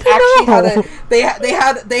don't They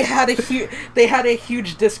actually had a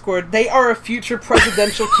huge Discord. They are a future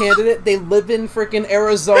presidential candidate. They live in freaking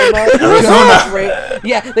Arizona.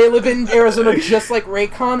 Yeah, they live in Arizona just like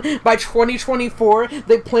Raycon. By 2024,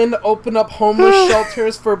 they plan to open up homeless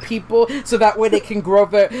shelters for people so that way they can grow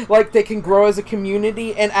they can grow as a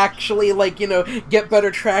community and actually get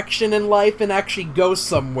better traction in life and actually go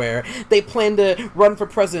somewhere. They plan to run for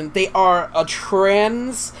president. They are a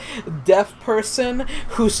trans deaf person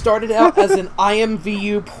who started out as an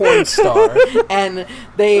IMVU porn star, and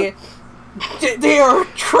they They are a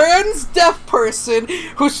trans deaf person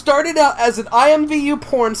who started out as an IMVU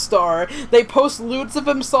porn star. They post nudes of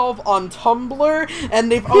himself on Tumblr, and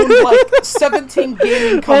they've owned like 17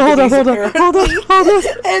 gaming companies. Hold on.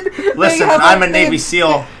 And Listen, I'm a Navy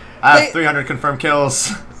SEAL. I have 300 confirmed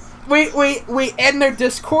kills. Wait, and their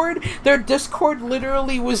Discord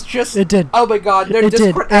literally was just... It did. Oh my god, their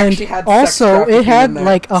Discord did. actually And had sex also, trafficking it had in there,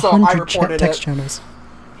 like so I 100 reported text it. channels.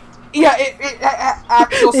 Yeah,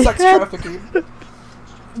 actual It sex had- trafficking.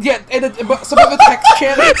 Yeah, but some of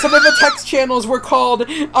the text channels were called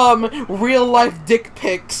real life dick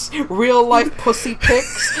pics, real life pussy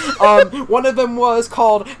pics. One of them was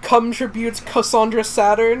called "Cum Tributes Cassandra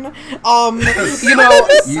Saturn."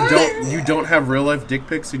 You don't have real life dick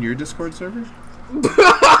pics in your Discord server? But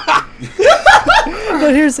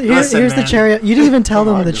here's Listen, the man. cherry. You didn't even tell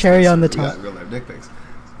them the cherry on the We top. got real life dick pics.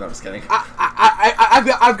 No, I'm just kidding.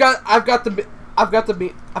 I've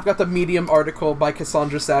got the Medium article by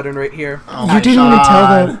Cassandra Saturn right here. Oh my You didn't even tell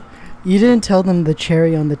God. them. You didn't tell them the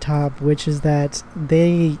cherry on the top, which is that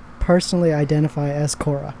they personally identify as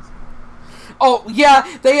Korra. Oh yeah,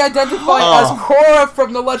 they identify as Korra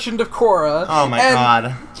from the Legend of Korra. Oh my and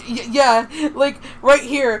god. Yeah, like right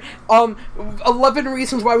here, 11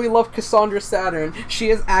 reasons why we love Cassandra Saturn. She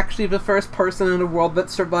is actually the first person in the world that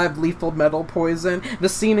survived lethal metal poison. The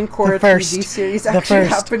scene in Korra TV series actually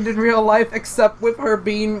happened in real life, except with her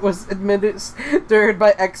was administered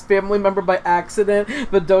by ex-family member by accident.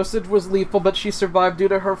 The dosage was lethal, but she survived due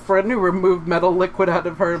to her friend who removed metal liquid out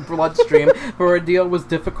of her bloodstream. Her ordeal was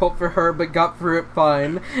difficult for her, but got through it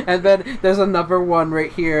fine. And then there's another one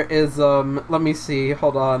right here is, let me see,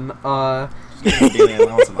 hold on. Daily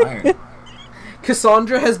allowance of iron.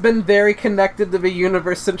 Cassandra has been very connected to the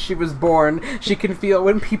universe since she was born. She can feel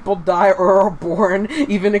when people die or are born,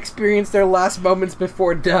 even experience their last moments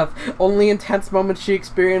before death. Only intense moments she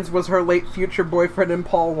experienced was her late future boyfriend and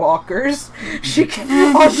Paul Walker's. She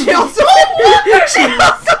also can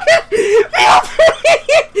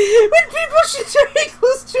when people should very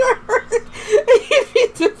close to her. It can be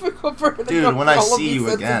difficult for her to Dude, go when through I all of see these you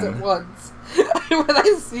senses again. at once. When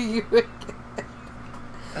I see you again.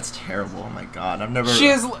 That's terrible. Oh my god. I've never. She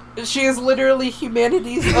is literally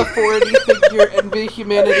humanity's authority figure and the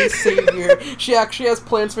humanity's savior. She actually has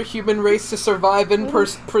plans for human race to survive and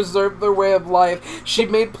preserve their way of life. She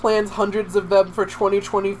made plans, hundreds of them, for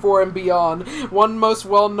 2024 and beyond. One most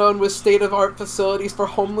well-known was state-of-art facilities for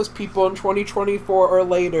homeless people in 2024 or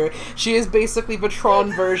later. She is basically the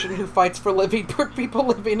Tron version who fights for people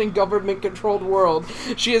living in government-controlled world.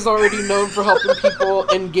 She is already known for helping people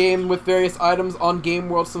in-game with various items on game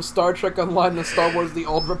world. Some Star Trek Online and Star Wars The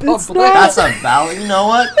Old Republic. That's a valid. You know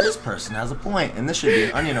what? This person has a point, and this should be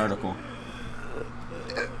an Onion article.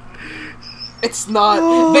 It's not.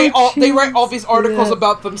 Oh, they write all these articles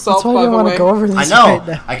about themselves. That's why I By didn't the want way, to go over this I know. right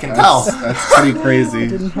now. I can tell. That's pretty I crazy.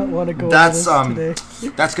 did not want to go That's over this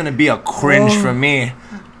today. that's gonna be a cringe from me.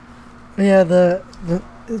 Yeah, the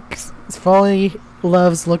Folly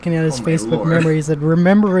loves looking at his Oh my Facebook Lord. memories and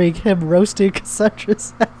remembering him roasting Cassandra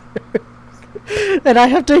Saturn. And I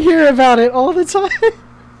have to hear about it all the time.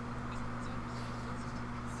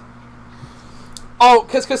 oh,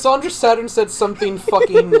 because Cassandra Saturn said something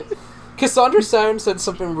fucking. Cassandra Saturn said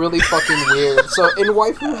something really fucking weird. So in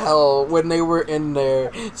Waifu Hell, when they were in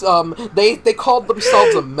there, they called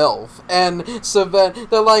themselves a MILF, and so then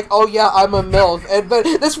they're like, "Oh yeah, I'm a MILF." And then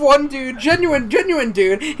this one dude, genuine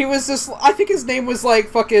dude, he was just, I think his name was like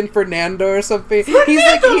fucking Fernando or something. He's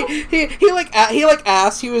like he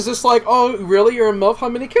asked, he was just like, "Oh really, you're a MILF? How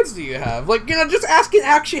many kids do you have?" Like, you know, just asking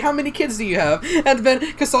actually how many kids do you have? And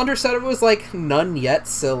then Cassandra Saturn was like, "None yet,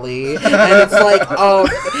 silly." And it's like,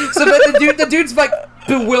 so then the dude's like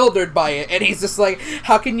bewildered by it, and he's just like,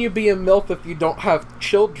 "How can you be a MILF if you don't have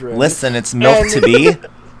children?" Listen, it's milk to be.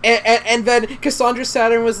 And then Cassandra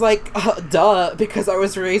Saturn was like, "Duh, because I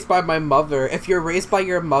was raised by my mother. If you're raised by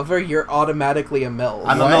your mother, you're automatically a MILF."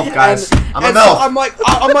 I'm a MILF, guys. I'm a and MILF. So I'm a MILF.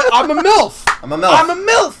 I'm a MILF. I'm a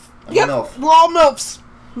MILF. I'm Yep, a MILF. we're all MILFs.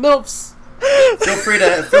 MILFs.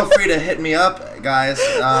 Feel free to hit me up, guys.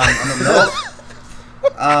 I'm a MILF.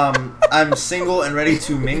 I'm single and ready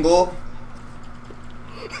to mingle.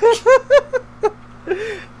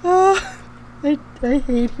 I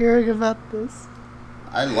hate hearing about this.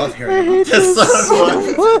 I love I hearing hate about this. this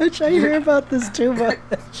so much. I hear about this too much.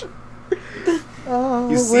 Oh,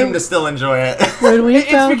 You seem to still enjoy it. when we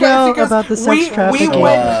It's found because- out about the sex trafficking,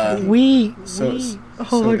 went- we So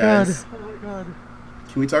oh my god, guys,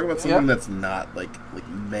 can we talk about something that's not like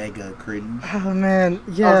mega cringe? oh man,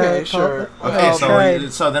 yeah. Okay, sure. Okay, Oh,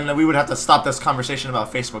 so then we would have to stop this conversation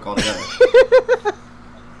about Facebook altogether.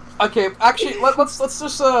 Okay, actually, let's just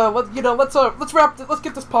let's get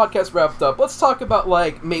this podcast wrapped up. Let's talk about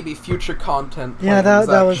like maybe future content plans. Yeah,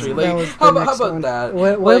 that was actually. that Like, was the how next about one. that?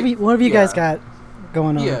 What have you guys got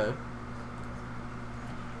going on? Yeah.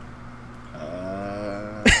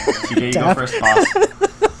 TJ, you go Daft. first, boss.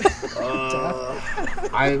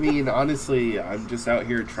 I mean, honestly, I'm just out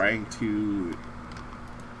here trying to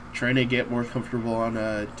get more comfortable on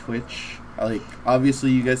Twitch. Like,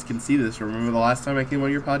 obviously, you guys can see this. Remember the last time I came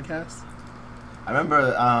on your podcast? I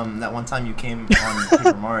remember that one time you came on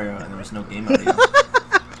Paper Mario and there was no game audio.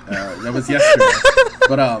 That was yesterday.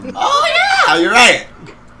 But Oh yeah, you're right.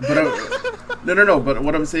 but no. But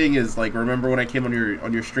what I'm saying is, like, remember when I came on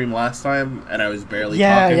your stream last time and I was barely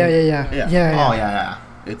Yeah, talking? yeah. Oh yeah.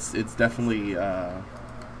 It's definitely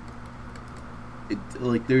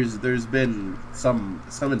there's been some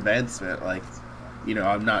advancement. Like, you know,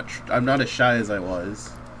 I'm not as shy as I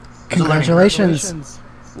was. Congratulations.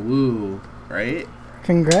 Woo, right?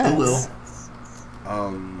 Congrats.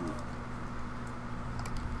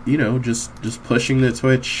 You know, just pushing the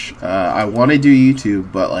Twitch. I want to do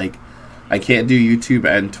YouTube, but like, I can't do YouTube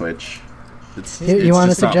and Twitch. You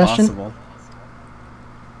want a just not suggestion? possible.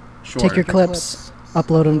 Sure. Take your clips,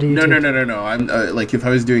 upload them to YouTube. No. I'm like, if I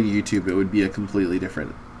was doing YouTube, it would be a completely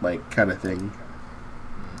different like kind of thing.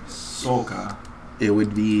 Soka. It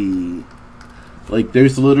would be like,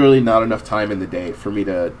 there's literally not enough time in the day for me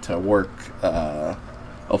to work a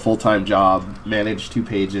full-time job, manage 2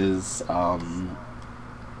 pages,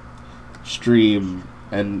 stream,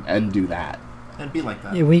 and do that. It'd be like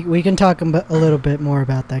that. Yeah, we can talk a little bit more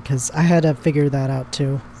about that because I had to figure that out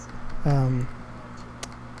too.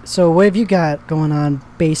 So what have you got going on,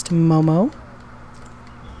 Based Momo?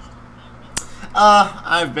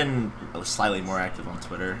 I've been slightly more active on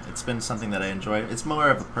Twitter. It's been something that I enjoy. It's more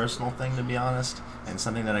of a personal thing, to be honest, and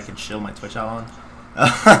something that I can chill my Twitch out on.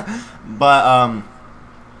 But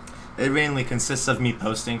it mainly consists of me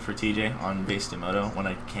posting for TJ on Based Emoto when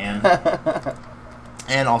I can,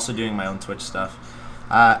 and also doing my own Twitch stuff.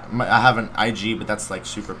 I have an IG, but that's like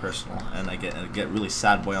super personal, and I get really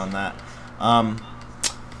sad boy on that.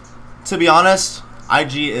 To be honest,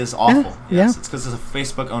 IG is awful. Yeah. Yes, it's because it's a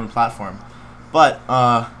Facebook-owned platform. But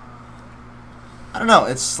I don't know.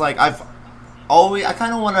 It's like I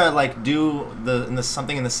kind of want to like do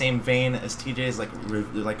something in the same vein as TJ's, like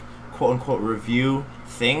like quote unquote review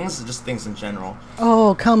things, just things in general.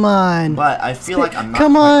 Oh, come on. But I feel like I'm not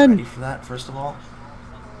Come quite on. ready for that. First of all,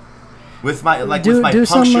 with my like do with my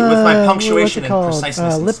some, punctuation and what's it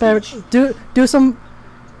preciseness in called? speech. Do some.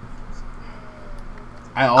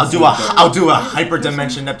 I'll do a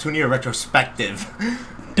Hyperdimension Neptunia retrospective.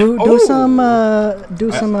 Do some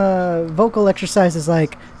vocal exercises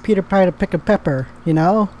like Peter Piper pick a pepper, you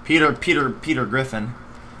know? Peter Griffin.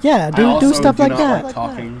 Yeah, do stuff like that.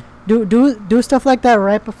 Talking. Do stuff like that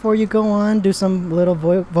right before you go on. Do some little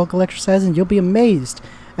vocal exercise, and you'll be amazed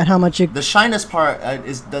at how much you. The shyness part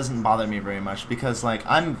doesn't bother me very much because, like,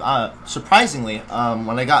 I'm surprisingly,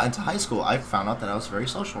 when I got into high school, I found out that I was very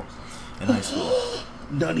social in high school.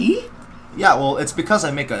 Nutty? Yeah, well, it's because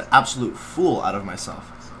I make an absolute fool out of myself.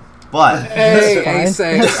 But Hey,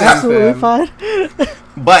 same, Absolutely fam. fine.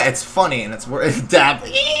 but it's funny and it's worth but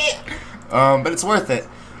it's worth it.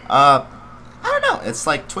 I don't know. It's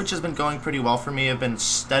like Twitch has been going pretty well for me. I've been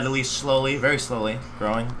steadily, slowly, very slowly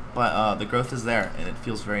growing, but the growth is there and it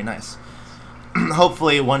feels very nice.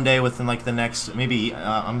 Hopefully, one day within like the next maybe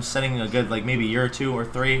I'm setting a good like maybe year or 2 or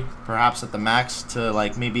 3, perhaps at the max, to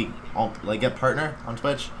like maybe like get partner on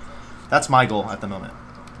Twitch. That's my goal at the moment.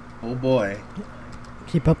 Oh boy.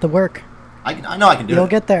 Keep up the work. I know I can do You'll it.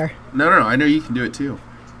 get there. No, I know you can do it too.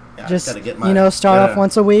 Yeah, I Just gotta get my, start gotta- off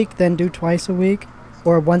once a week, then do twice a week,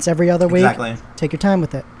 or once every other week. Exactly. Take your time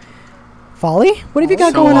with it. Folly, what have you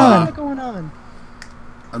got So, going on?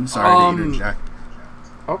 I'm sorry to Um, interject.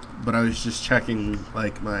 oh. But I was just checking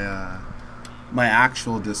like my my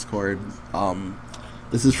actual Discord.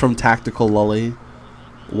 This is from Tactical Lully.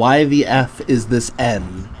 Why the F is this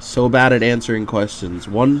N so bad at answering questions?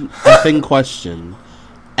 One effing question.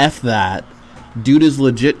 F that. Dude is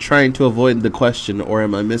legit trying to avoid the question, or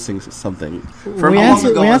am I missing something? From We how long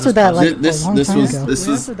answered, ago we was answered this that post? like This- a long this time was- ago. this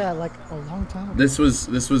We was- answered that like a long time ago. This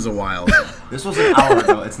was a while. This was an hour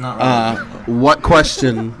ago. It's not relevant. What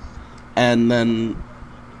question? And then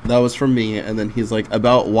that was from me, and then he's like,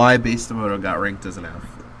 about why Basemoto got ranked as an F.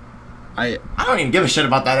 I don't even give a shit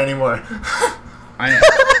about that anymore.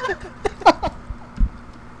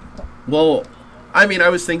 Well, I mean, I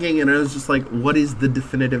was thinking, and I was just like, what is the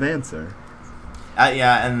definitive answer?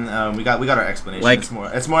 Yeah, and we got our explanation. Like-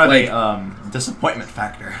 it's more of like- a disappointment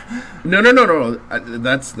factor. No.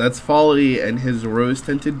 That's Folly and his rose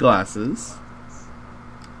tinted glasses.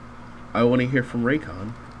 I want to hear from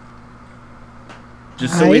Raycon.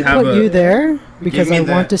 Just so we I have put a you there because me I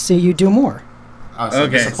the- want to see you do more. So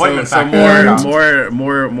okay. disappointment So factor. And-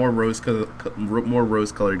 more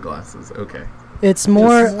rose colored glasses. Okay. It's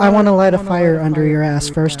more, I want to light a fire under your ass,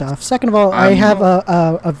 first off. Second of all, I have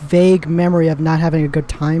a vague memory of not having a good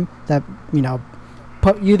time that,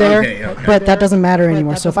 put you there, Okay. but that doesn't matter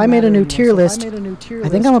anymore. So if I made a new tier list, I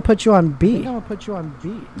think I'm going to put you on B.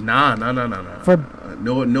 Nah. For-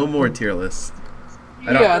 No more tier list.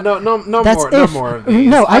 I don't- Yeah, no That's more, no if. more of these.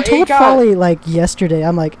 No, I it told got- Folly, yesterday,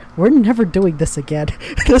 I'm like, we're never doing this again.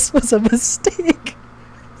 This was a mistake.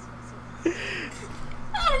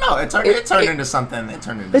 I don't know. It turned into something. It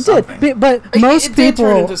turned into It something. did, but It most did turn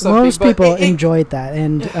people, into something, but it- enjoyed that,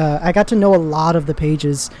 and I got to know a lot of the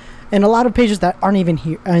pages, and a lot of pages that aren't even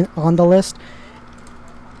here on the list.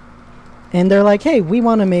 And they're like, "Hey, we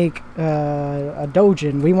want to make a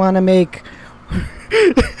Dojin. We want to make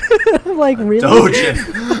I'm like really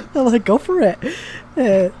Dojin. I'm like, go for it."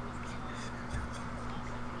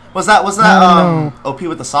 Was that No. OP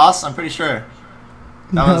with the sauce? I'm pretty sure.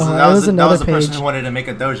 No, That it was was another the person page. who wanted to make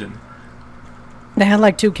a Dojin. They had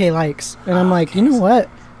 2K likes, and I'm like, you know what?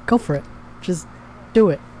 Go for it. Just do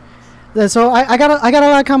it. So I got a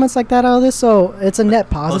lot of comments like that out of this. So it's a net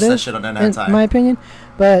positive, that shit on in NetTie. my opinion.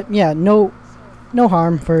 But yeah, no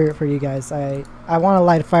harm for you guys. I want to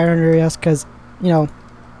light a fire under your ass because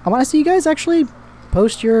I want to see you guys actually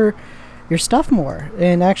post your stuff more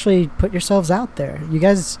and actually put yourselves out there. You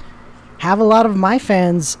guys have a lot of my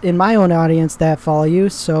fans in my own audience that follow you,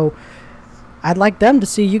 so I'd like them to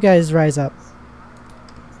see you guys rise up.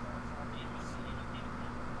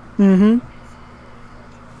 Mm-hmm.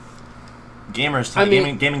 Gamers I time.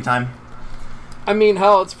 mean- Gaming time. I mean,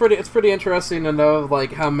 hell, it's pretty interesting to know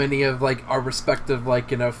how many of our respective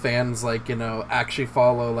fans actually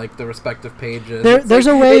follow the respective pages. There's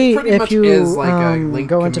a it way pretty if much you is, a linked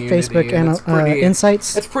go into community, Facebook and it's pretty,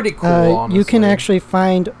 Insights. It's pretty cool. You can honestly. actually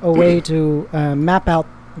find a way to map out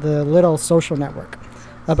the little social network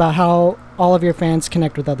about how all of your fans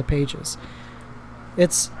connect with other pages.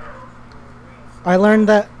 I learned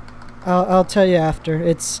that. I'll tell you after.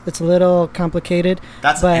 It's a little complicated.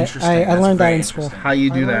 That's but interesting. I That's learned that very in school. interesting. How you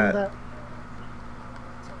do I learned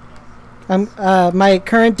that? my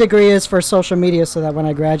current degree is for social media, so that when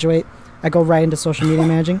I graduate, I go right into social media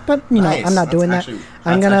managing. But Nice. I'm not That's doing that. actually-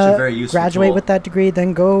 I'm that's actually a gonna very useful graduate tool. with that degree,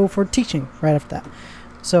 then go for teaching right after that.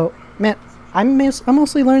 So, man, I'm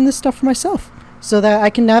mostly learning this stuff for myself, so that I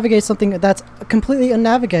can navigate something that's completely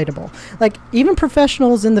unnavigatable. Even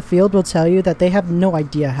professionals in the field will tell you that they have no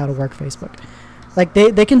idea how to work Facebook.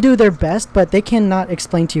 They can do their best, but they cannot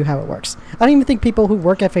explain to you how it works. I don't even think people who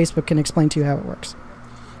work at Facebook can explain to you how it works.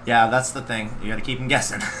 Yeah, that's the thing. You gotta keep them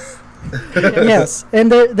guessing. Yes,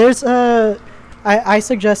 and there's I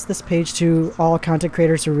suggest this page to all content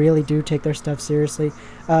creators who really do take their stuff seriously.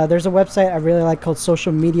 There's a website I really like called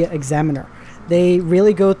Social Media Examiner. They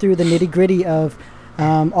really go through the nitty gritty of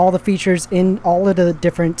all the features in all of the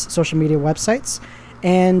different social media websites,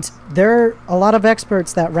 and there are a lot of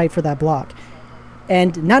experts that write for that blog,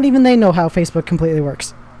 and not even they know how Facebook completely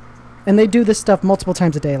works, and they do this stuff multiple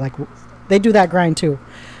times a day. They do that grind too.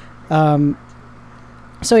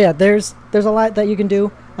 So yeah, there's a lot that you can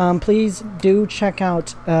do. Please do check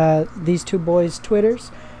out these two boys'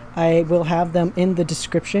 Twitters. I will have them in the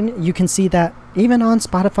description. You can see that even on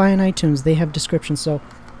Spotify and iTunes, they have descriptions. So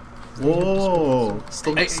Whoa!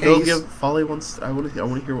 Still Hey, give Folly once. I want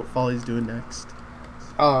to hear what Folly's doing next.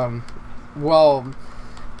 Well,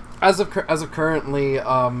 as of currently,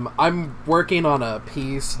 I'm working on a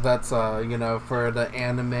piece that's for the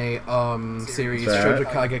anime series That? Shoujo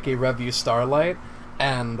Kageki Review Starlight.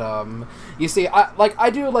 And you see, I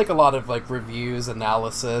do a lot of reviews,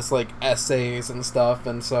 analysis, essays and stuff.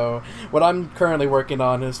 And so what I'm currently working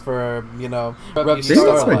on is for Review Maybe that's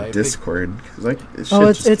Starlight. my Discord. 'Cause, it oh,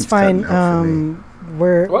 shit just it's keeps cutting fine. out for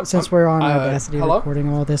me. What? Since we're on Uh, Audacity hello?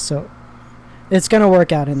 recording all this, so it's gonna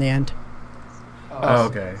work out in the end. Oh,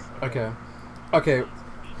 okay. Okay.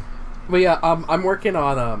 But yeah, I'm working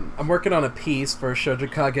on a piece for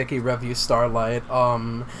Shoujo Kageki Review Starlight.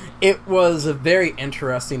 It was a very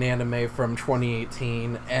interesting anime from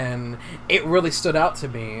 2018, and it really stood out to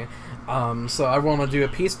me. So I want to do a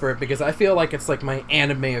piece for it because I feel like it's my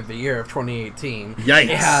anime of the year of 2018.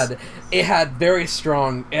 Yikes. It had very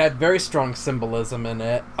strong symbolism in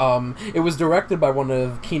it. It was directed by one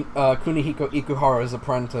of Kunihiko Ikuhara's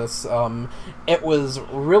apprentice. It was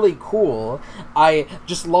really cool. I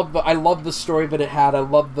love the story that it had. I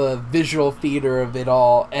love the visual theater of it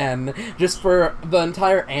all, and just for the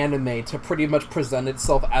entire anime to pretty much present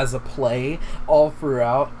itself as a play all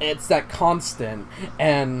throughout, it's that constant,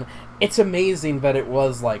 and it's amazing that it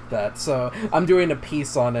was like that. So I'm doing a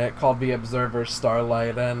piece on it called The Observer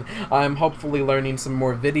Starlight, and I'm hopefully learning some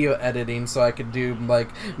more video editing so I could do like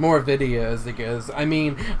more videos, because I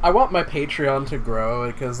mean, I want my Patreon to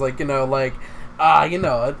grow, because like, you know, like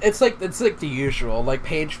it's like the usual. Like,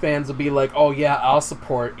 Page fans will be like, "Oh yeah, I'll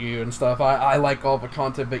support you and stuff. I like all the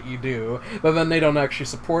content that you do," but then they don't actually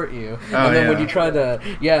support you. And then when you try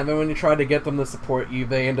to get them to support you,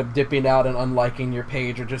 they end up dipping out and unliking your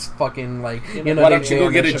page, or just fucking like, you know, why don't you go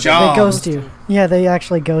get a job? They ghost you. Yeah, they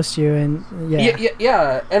actually ghost you, and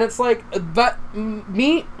yeah. And it's like that.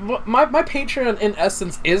 My Patreon in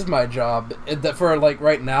essence is my job, for like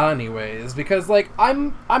right now, anyways, because like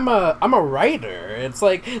I'm a writer. It's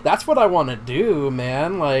like, that's what I want to do,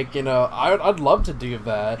 man. Like, you know, I'd love to do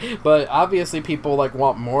that, but obviously people like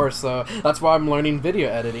want more, so that's why I'm learning video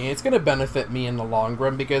editing. It's going to benefit me in the long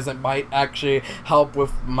run, because it might actually help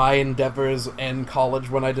with my endeavors in college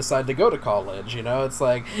when I decide to go to college, you know? It's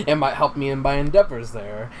like, it might help me in my endeavors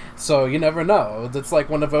there, so you never know. It's like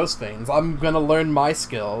one of those things. I'm going to learn my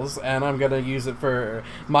skills, and I'm going to use it for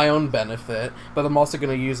my own benefit, but I'm also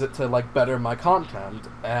going to use it to like better my content,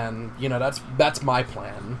 and you know, that's my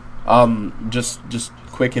plan. Just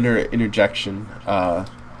quick interjection. I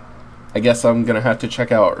guess I'm gonna have to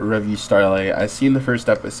check out Revue Starlight. I seen the first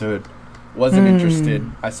episode, wasn't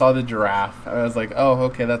interested. I saw the giraffe, and I was like, oh,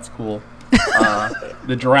 okay, that's cool.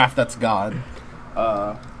 The giraffe that's God.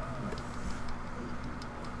 I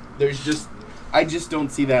just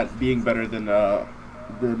don't see that being better than a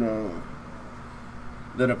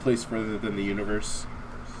place further than the universe.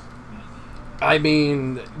 I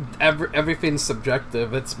mean, everything's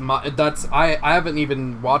subjective. I haven't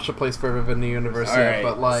even watched A Place Further Than the Universe yet, right,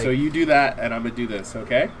 but like... So you do that, and I'm gonna do this,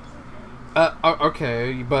 okay?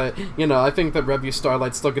 Okay, but, you know, I think that Revue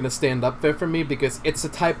Starlight's still gonna stand up there for me, because it's a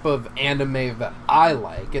type of anime that I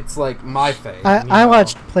like. It's like my thing. I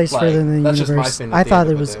watched Place like, Further Than the that's just my Universe. thing I at the thought end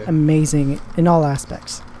it of was the day. amazing in all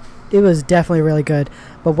aspects. It was definitely really good.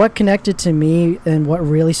 But what connected to me and what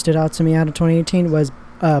really stood out to me out of 2018 was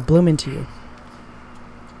Bloom Into You.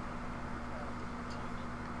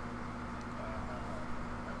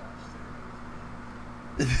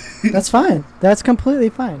 That's fine. That's completely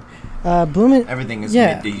fine. Everything is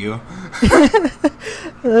mid to you.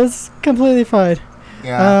 That's completely fine.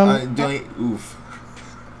 Yeah. Oof.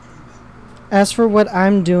 As for what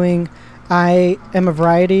I'm doing, I am a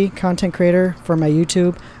variety content creator for my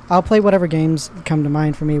YouTube. I'll play whatever games come to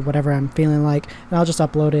mind for me, whatever I'm feeling like, and I'll just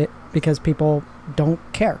upload it because people don't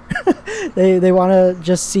care. They want to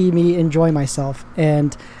just see me enjoy myself.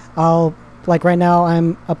 And I'll, like right now,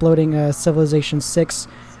 I'm uploading a Civilization 6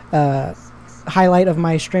 highlight of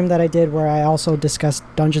my stream that I did, where I also discussed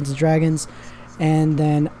Dungeons and Dragons. And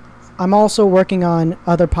then I'm also working on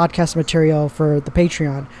other podcast material for the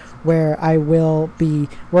Patreon, where I will be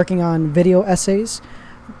working on video essays,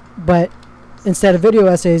 but instead of video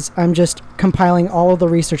essays, I'm just compiling all of the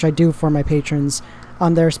research I do for my patrons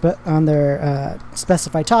on their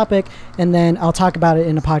specified topic, and then I'll talk about it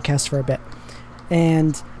in a podcast for a bit.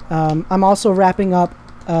 And I'm also wrapping up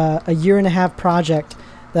a 1.5-year project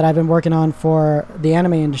that I've been working on for the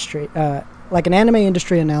anime industry, like an anime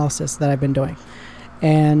industry analysis that I've been doing,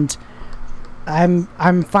 and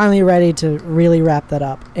I'm finally ready to really wrap that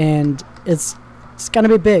up, and it's gonna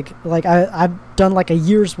be big. Like I've done like a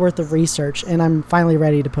year's worth of research, and I'm finally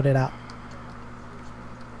ready to put it out.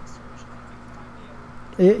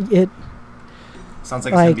 It sounds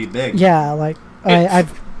like it's gonna be big. Yeah, like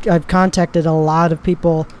I've contacted a lot of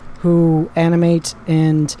people who animate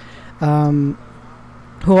and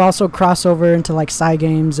who also cross over into like sci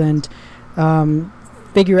games and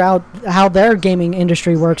figure out how their gaming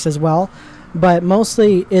industry works as well. But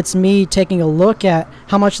mostly it's me taking a look at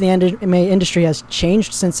how much the anime industry has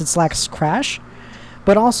changed since its last crash,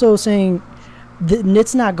 but also saying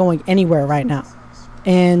it's not going anywhere right now.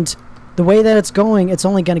 And the way that it's going, it's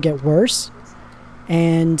only going to get worse.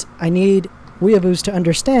 And I need weeaboos to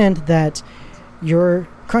understand that your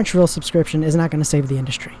Crunchyroll subscription is not going to save the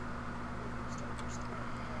industry.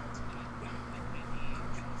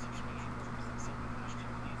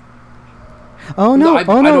 Oh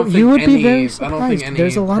no! You would be very surprised.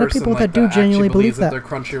 There's a lot of people that do genuinely believe that,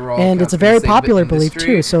 and it's a very popular belief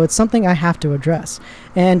too. So it's something I have to address,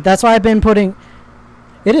 and that's why I've been putting.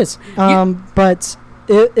 It is, but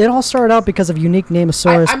it all started out because of Unique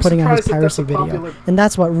Namosaurus putting out his piracy video, and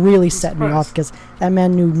that's what really set me off, because that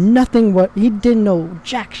man knew nothing. He didn't know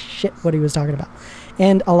jack shit what he was talking about,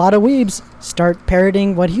 and a lot of weebs start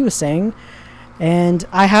parroting what he was saying, and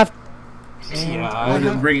I have And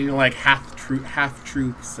then bringing like half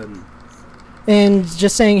truths and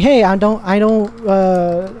just saying, hey, I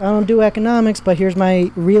don't do economics, but here's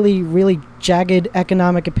my really, really jagged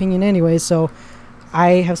economic opinion anyway. So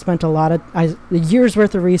I have spent a year's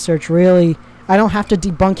worth of research. Really, I don't have to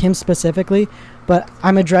debunk him specifically, but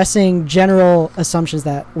I'm addressing general assumptions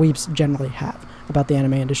that weeps generally have about the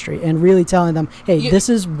anime industry, and really telling them, hey, this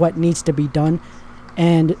is what needs to be done,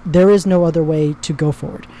 and there is no other way to go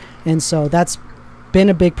forward. And so that's been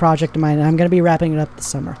a big project of mine, and I'm going to be wrapping it up this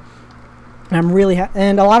summer. I'm really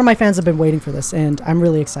and a lot of my fans have been waiting for this, and I'm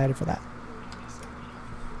really excited for that.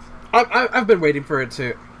 I've been waiting for it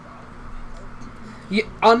too. Yeah,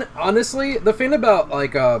 honestly, the thing about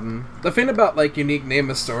like Unique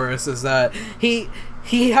Namosaurus is that he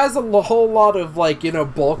has a whole lot of like, you know,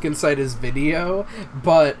 bulk inside his video,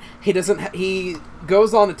 but he doesn't. He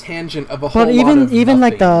goes on a tangent of a whole lot of even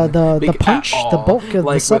like nothing the punch, the bulk of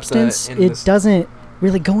like the substance, it doesn't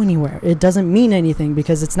really go anywhere. It doesn't mean anything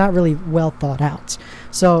because it's not really well thought out.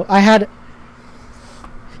 So I had.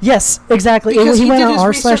 Yes, exactly. He went on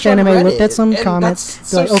r/anime, looked at some comments,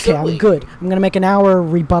 so like, okay, silly. I'm good. I'm gonna make an hour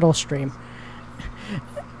rebuttal stream,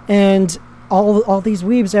 and all these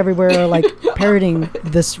weebs everywhere are like parroting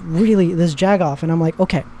this jagoff, and I'm like,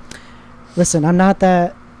 okay, listen, I'm not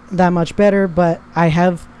that much better, but I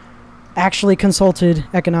have actually consulted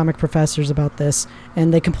economic professors about this,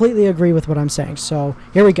 and they completely agree with what I'm saying. So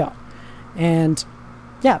here we go, and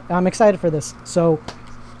yeah, I'm excited for this. So.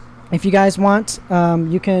 If you guys want,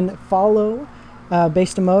 you can follow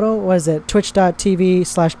Basedemoto. What is it?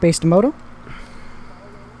 Twitch.tv/Basedemoto.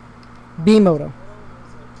 Bmoto.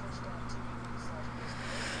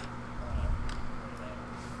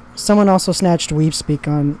 Someone also snatched Weepspeak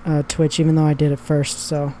on Twitch, even though I did it first.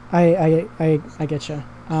 So I get you.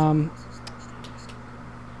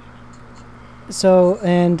 So,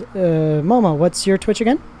 and Momo, what's your Twitch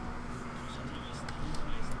again?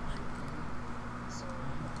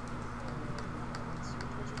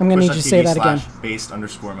 I'm going to need you to say that again.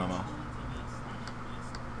 /based_Momo.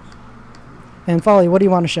 And Folly, what do you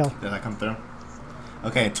want to show? Did that come through?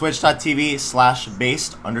 Okay,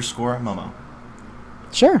 twitch.tv/based_Momo.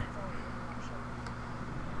 Sure.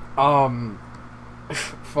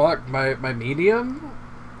 Fuck, my Medium?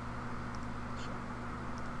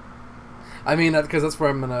 I mean, because that's where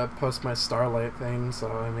I'm gonna post my Starlight thing,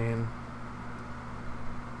 so I mean...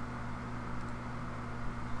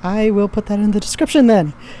 I will put that in the description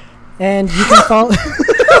then. And you can follow... was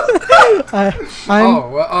I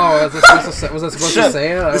supposed to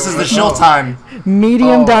say it? This is the show time.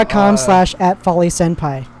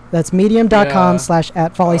 Medium.com/@FollySenpai. That's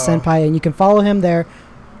medium.com/@FollySenpai, and you can follow him there,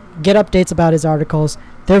 get updates about his articles.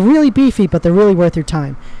 They're really beefy, but they're really worth your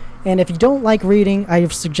time. And if you don't like reading, I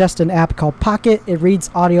suggest an app called Pocket. It reads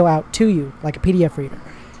audio out to you, like a PDF reader.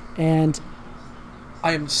 And...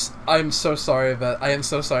 I'm so sorry, but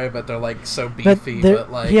they're like so beefy.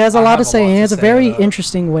 But like he has a lot to say. And he has a very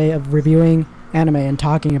interesting way of reviewing anime and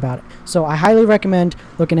talking about it. So I highly recommend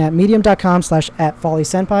looking at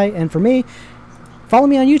medium.com/@FollySenpai. And for me, follow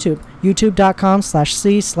me on YouTube,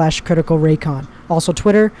 youtube.com/c/CriticalRaycon. Also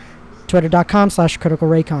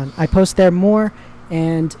twitter.com/CriticalRaycon. I post there more,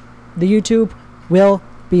 and the YouTube will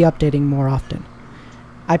be updating more often.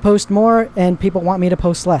 I post more, and people want me to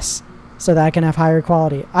post less, so that I can have higher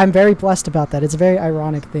quality. I'm very blessed about that. It's a very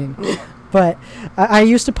ironic thing. But I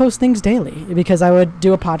used to post things daily because I would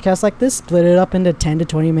do a podcast like this, split it up into 10 to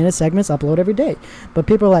 20 minute segments, upload every day. But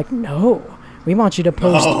people are like, no, we want you to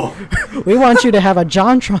post. No. We want you to have a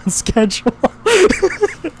JonTron schedule.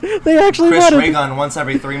 They actually Chris Raygun once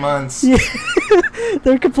every 3 months. Yeah.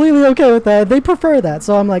 They're completely okay with that. They prefer that.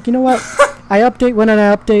 So I'm like, you know what? I update when I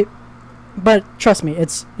update. But trust me,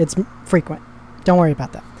 it's frequent. Don't worry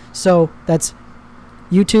about that. So that's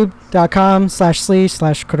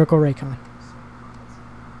youtube.com/c/CriticalRaycon.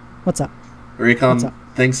 What's up? Raycon, What's up?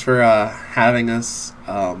 Thanks for having us.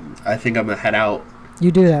 I think I'm gonna head out.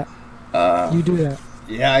 You do that.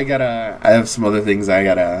 Yeah, I have some other things I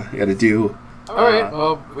gotta do. Alright,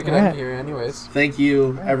 well, we can end here anyways. Thank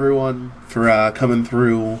you, everyone, for coming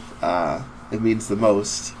through. It means the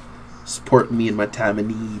most. Supporting me in my time of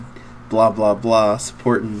need. Blah, blah, blah.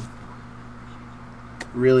 Supporting...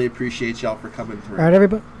 Really appreciate y'all for coming through. All right,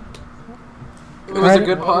 everybody. It was a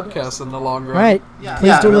good podcast in the long run. All right. Yeah,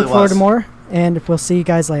 Please do it really look forward was. to more, and we'll see you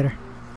guys later.